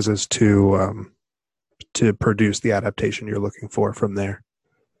exercises to produce the adaptation you're looking for from there.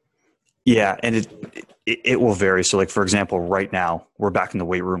 Yeah, and it will vary. So, like for example, right now we're back in the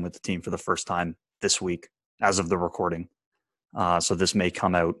weight room with the team for the first time this week, as of the recording. So this may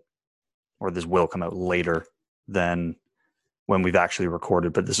come out, or this will come out later than when we've actually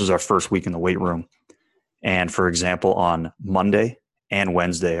recorded, but this is our first week in the weight room. And for example, on Monday and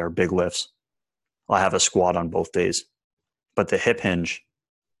Wednesday are big lifts. I have a squat on both days, but the hip hinge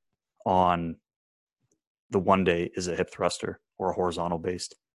on the one day is a hip thruster or a horizontal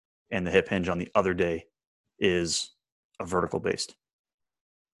based, and the hip hinge on the other day is a vertical based.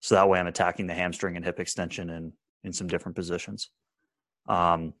 So that way I'm attacking the hamstring and hip extension in some different positions.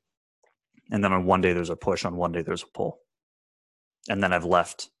 And then on one day there's a push, on one day there's a pull. And then I've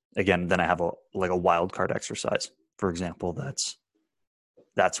left again, then I have a wild card exercise, for example.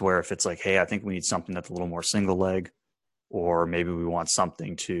 That's where if it's like, hey, I think we need something that's a little more single leg, or maybe we want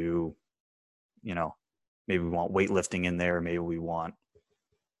something to, you know, maybe we want weightlifting in there, maybe we want,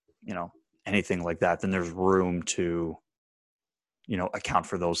 anything like that, then there's room to, account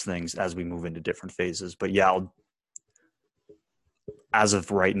for those things as we move into different phases. But yeah, as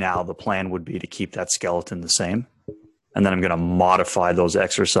of right now, the plan would be to keep that skeleton the same. And then I'm going to modify those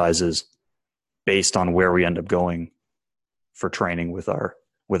exercises based on where we end up going for training with our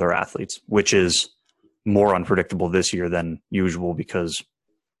athletes, which is more unpredictable this year than usual because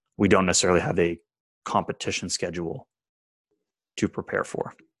we don't necessarily have a competition schedule to prepare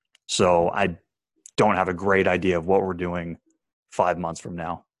for. So I don't have a great idea of what we're doing 5 months from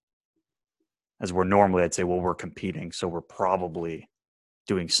now. As we're normally, I'd say, well, we're competing, so we're probably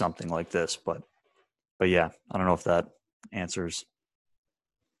doing something like this. But yeah, I don't know if that answers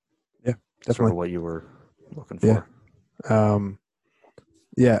Definitely sort of what you were looking for.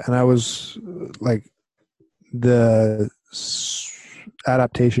 Yeah, and I was like, the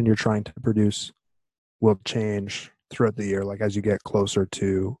adaptation you're trying to produce will change throughout the year. Like as you get closer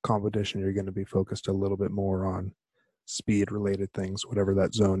to competition, you're going to be focused a little bit more on speed related things, whatever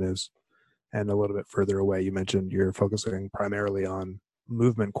that zone is. And a little bit further away, you mentioned you're focusing primarily on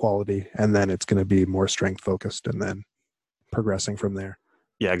movement quality, and then it's going to be more strength focused and then progressing from there.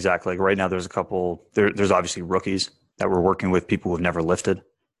 Yeah, exactly. Like right now there's a couple, there's obviously rookies that we're working with, people who've never lifted.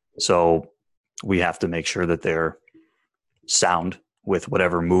 So we have to make sure that they're sound with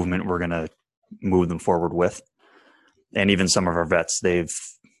whatever movement we're going to move them forward with. And even some of our vets, they've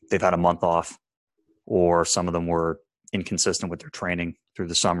had a month off, or some of them were inconsistent with their training through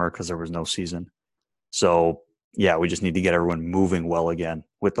the summer because there was no season. So yeah, we just need to get everyone moving well again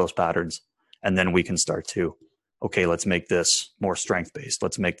with those patterns. And then we can start to, okay, let's make this more strength based.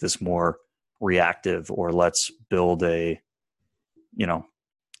 Let's make this more reactive, or let's build a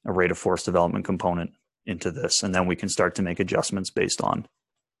rate of force development component into this. And then we can start to make adjustments based on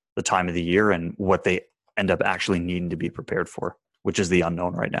the time of the year and what they end up actually needing to be prepared for, which is the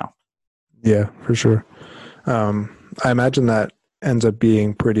unknown right now. Yeah, for sure. I imagine that ends up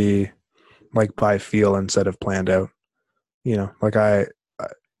being pretty like by feel instead of planned out. Like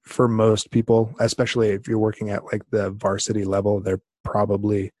for most people, especially if you're working at like the varsity level, they're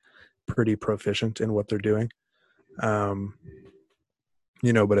probably pretty proficient in what they're doing. But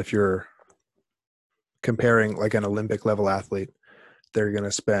if you're comparing like an Olympic level athlete, they're going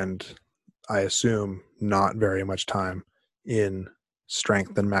to spend, I assume, not very much time in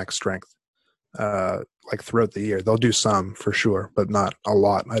strength and max strength. Like throughout the year, they'll do some for sure, but not a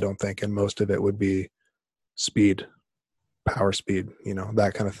lot, I don't think. And most of it would be speed, power speed,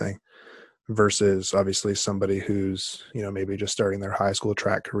 that kind of thing. Versus obviously somebody who's, maybe just starting their high school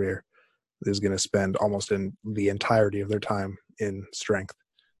track career is going to spend almost in the entirety of their time in strength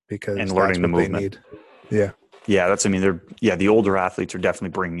because and learning the movement. They need. Yeah. Yeah. The older athletes are definitely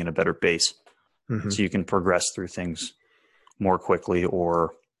bringing in a better base. Mm-hmm. So you can progress through things more quickly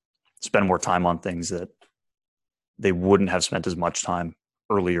or spend more time on things that they wouldn't have spent as much time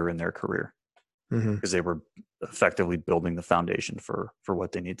earlier in their career because they were effectively building the foundation for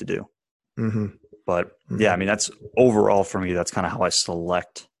what they need to do. Mm-hmm. But yeah, I mean, that's overall for me, that's kind of how I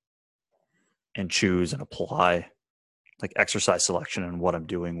select and choose and apply like exercise selection and what I'm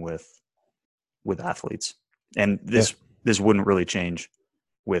doing with athletes. And this wouldn't really change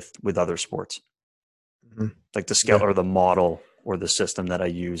with other sports. Like the scale or the model or the system that I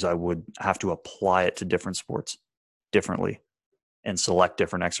use, I would have to apply it to different sports differently and select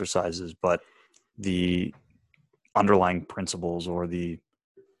different exercises, but the underlying principles or the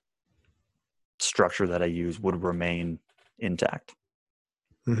structure that I use would remain intact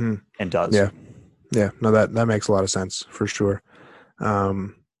and does. Yeah. No, that makes a lot of sense for sure. I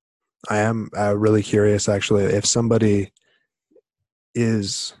am really curious actually, if somebody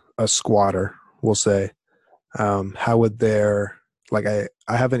is a squatter, we'll say, how would their, like, I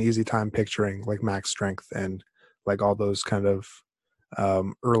have an easy time picturing like max strength and like all those kind of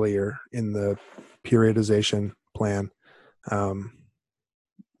earlier in the periodization plan.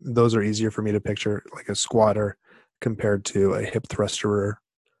 Those are easier for me to picture, like a squatter compared to a hip thrusterer.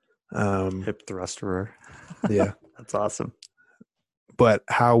 Hip thrusterer. Yeah. That's awesome. But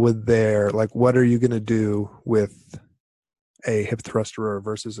how would what are you going to do with a hip thrusterer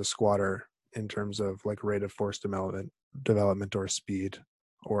versus a squatter in terms of like rate of force development or speed,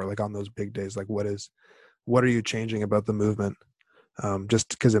 or like on those big days, like what are you changing about the movement? Just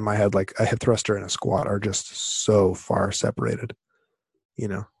because in my head, like a hip thruster and a squat are just so far separated,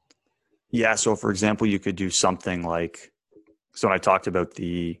 Yeah. So for example, you could do something like So when I talked about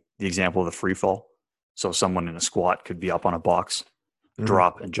the example of the free fall, so someone in a squat could be up on a box,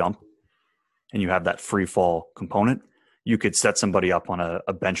 drop and jump, and you have that free fall component. You could set somebody up on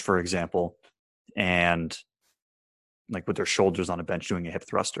a bench, for example, and like with their shoulders on a bench doing a hip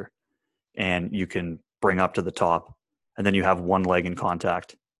thruster, and you can bring up to the top, and then you have one leg in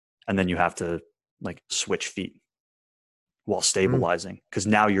contact, and then you have to like switch feet while stabilizing, because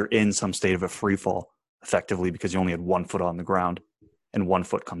now you're in some state of a free fall effectively, because you only had 1 foot on the ground and 1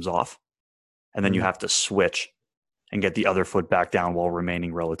 foot comes off, and then you have to switch and get the other foot back down while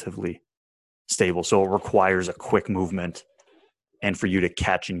remaining relatively stable. So it requires a quick movement and for you to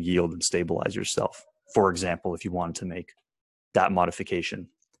catch and yield and stabilize yourself. For example, if you wanted to make that modification,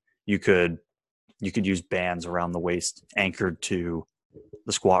 you could use bands around the waist anchored to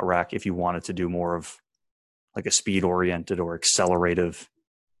the squat rack if you wanted to do more of like a speed oriented or accelerative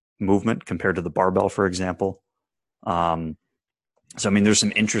movement compared to the barbell, for example. So, I mean, there's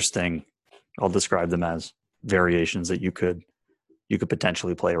some interesting, I'll describe them as variations that you could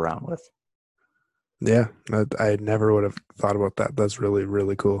potentially play around with. Yeah, I never would have thought about that. That's really,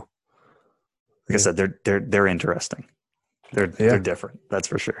 really cool. Like I said, they're interesting. They're different. That's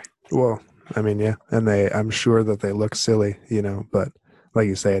for sure. Well, I mean, yeah, and I'm sure that they look silly, but like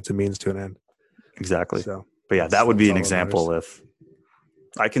you say, it's a means to an end. Exactly. So, but yeah, that would be an example. If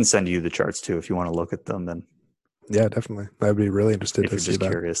I can send you the charts too, if you want to look at them, then yeah, definitely. I'd be really interested to see that.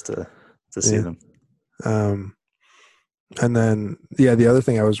 If you're just curious to see them. And then, yeah, the other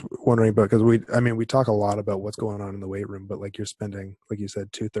thing I was wondering about, because we talk a lot about what's going on in the weight room, but like you're spending, like you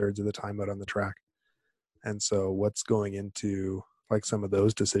said, 2/3 of the time out on the track. And so what's going into like some of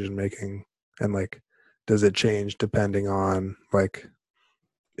those decision making, and like, does it change depending on like,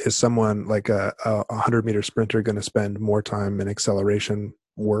 is someone like a 100-meter sprinter going to spend more time in acceleration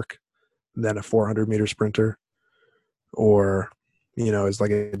work than a 400-meter sprinter? Or, is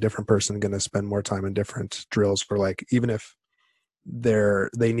like a different person going to spend more time in different drills for, like, even if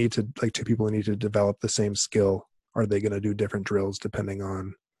they need to, like, two people need to develop the same skill, are they going to do different drills depending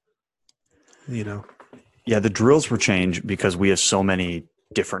on, Yeah, the drills will change because we have so many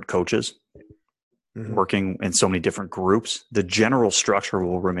different coaches working in so many different groups. The general structure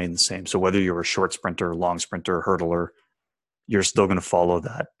will remain the same. So whether you're a short sprinter, long sprinter, hurdler, you're still going to follow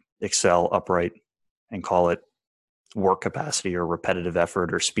that Excel upright and call it work capacity or repetitive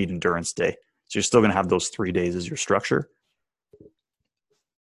effort or speed endurance day. So you're still going to have those 3 days as your structure.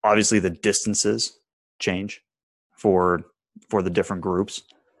 Obviously, the distances change for the different groups,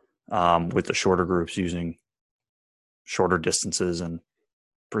 with the shorter groups using shorter distances and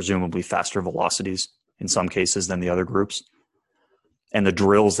presumably faster velocities in some cases than the other groups. And the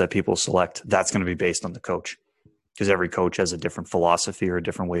drills that people select, that's going to be based on the coach, because every coach has a different philosophy or a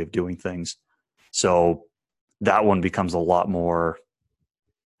different way of doing things. So that one becomes a lot more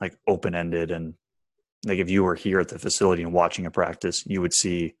like open-ended. And like if you were here at the facility and watching a practice, you would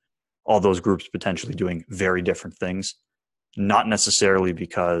see all those groups potentially doing very different things, not necessarily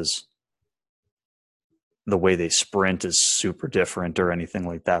because the way they sprint is super different or anything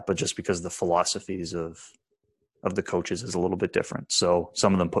like that, but just because the philosophies of the coaches is a little bit different. So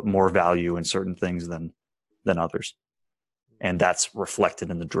some of them put more value in certain things than others. And that's reflected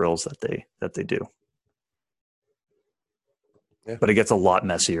in the drills that they do. Yeah. But it gets a lot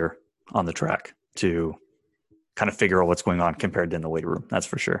messier on the track to kind of figure out what's going on compared to in the weight room. That's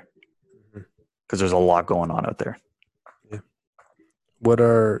for sure. Because there's a lot going on out there. Yeah. What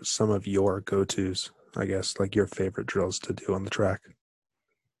are some of your go-tos, I guess, like your favorite drills to do on the track?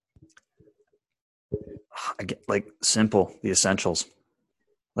 I get like simple, the essentials.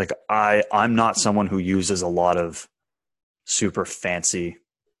 Like I'm not someone who uses a lot of super fancy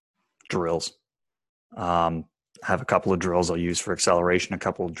drills. I have a couple of drills I'll use for acceleration, a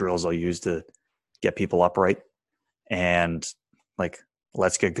couple of drills I'll use to get people upright, and like,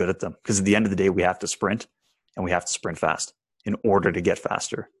 let's get good at them. Because at the end of the day, we have to sprint, and we have to sprint fast in order to get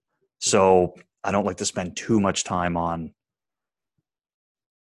faster. So I don't like to spend too much time on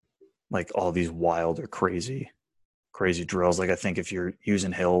like all these wild or crazy drills. Like I think if you're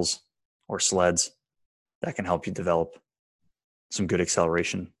using hills or sleds, that can help you develop some good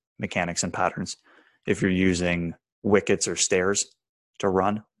acceleration mechanics and patterns. If you're using wickets or stairs to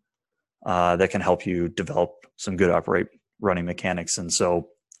run, that can help you develop some good upright running mechanics. And so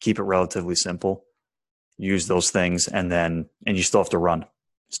keep it relatively simple. Use those things, and you still have to run.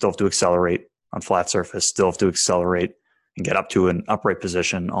 Still have to accelerate on flat surface. Still have to accelerate and get up to an upright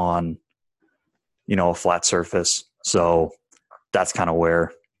position on, a flat surface. So that's kind of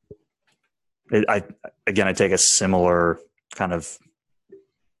where I take a similar kind of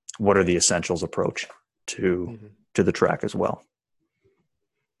what are the essentials approach to to the track as well.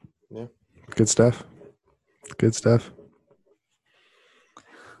 Yeah. Good stuff. Good stuff.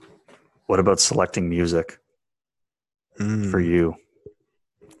 What about selecting music for you?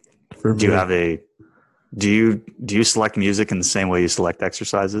 For Do you me, have do you select music in the same way you select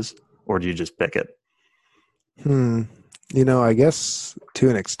exercises, or do you just pick it? I guess to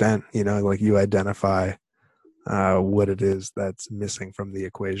an extent, like you identify what it is that's missing from the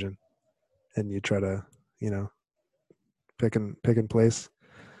equation, and you try to, pick and place.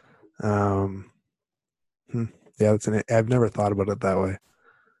 Um, yeah, I've never thought about it that way,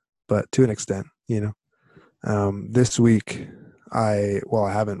 but to an extent, this week I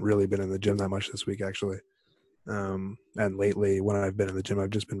haven't really been in the gym that much this week actually. And lately when I've been in the gym, I've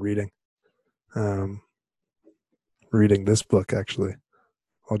just been reading this book actually.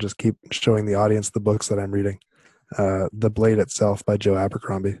 I'll just keep showing the audience the books that I'm reading. The Blade Itself by Joe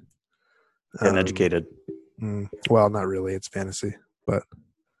Abercrombie. Getting educated. Well, not really. It's fantasy, but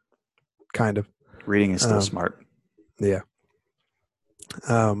kind of. Reading is still smart. Yeah.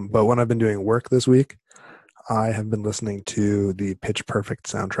 But when I've been doing work this week, I have been listening to the Pitch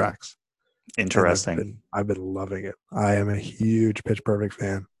Perfect soundtracks. Interesting. I've been loving it. I am a huge Pitch Perfect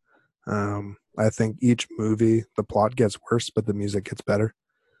fan. I think each movie, the plot gets worse, but the music gets better.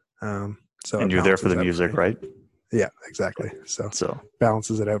 So and you're there for the music, right? Yeah, exactly. So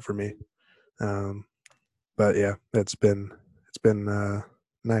balances it out for me. But yeah, it's been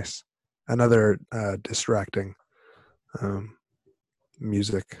nice. Another distracting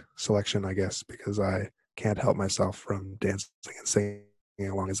music selection, I guess, because I can't help myself from dancing and singing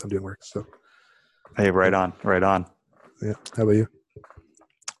along as I'm doing work. So, hey, right on. Yeah. How about you?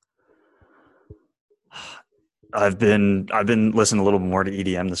 I've been listening a little more to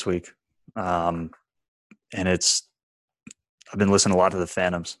EDM this week, and I've been listening a lot to the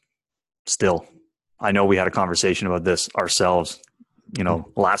Phantoms. Still, I know we had a conversation about this ourselves,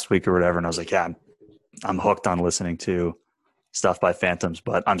 last week or whatever, and I was like, yeah, I'm hooked on listening to stuff by Phantoms,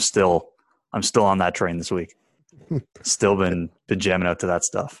 but I'm still on that train this week. Still been jamming out to that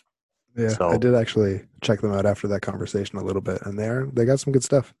stuff. Yeah, so, I did actually check them out after that conversation a little bit, and they got some good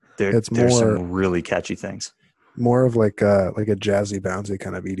stuff. There's some really catchy things. More of like a jazzy, bouncy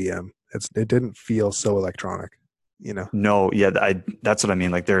kind of EDM. It didn't feel so electronic, No, yeah, that's what I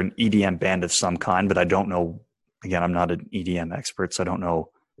mean. Like they're an EDM band of some kind, but I don't know. Again, I'm not an EDM expert, so I don't know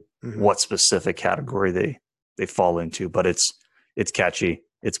what specific category they fall into. But it's catchy,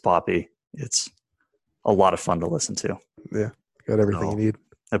 it's poppy, it's a lot of fun to listen to. Yeah, got everything you need.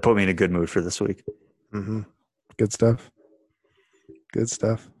 That put me in a good mood for this week. Mm-hmm. Good stuff. Good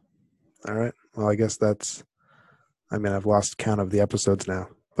stuff. All right. Well, I guess I've lost count of the episodes now,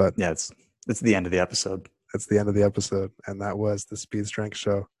 but yeah, it's the end of the episode. It's the end of the episode, and that was the Speed Strength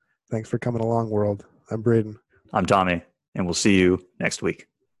Show. Thanks for coming along, world. I'm Braden. I'm Tommy, and we'll see you next week.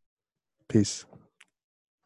 Peace.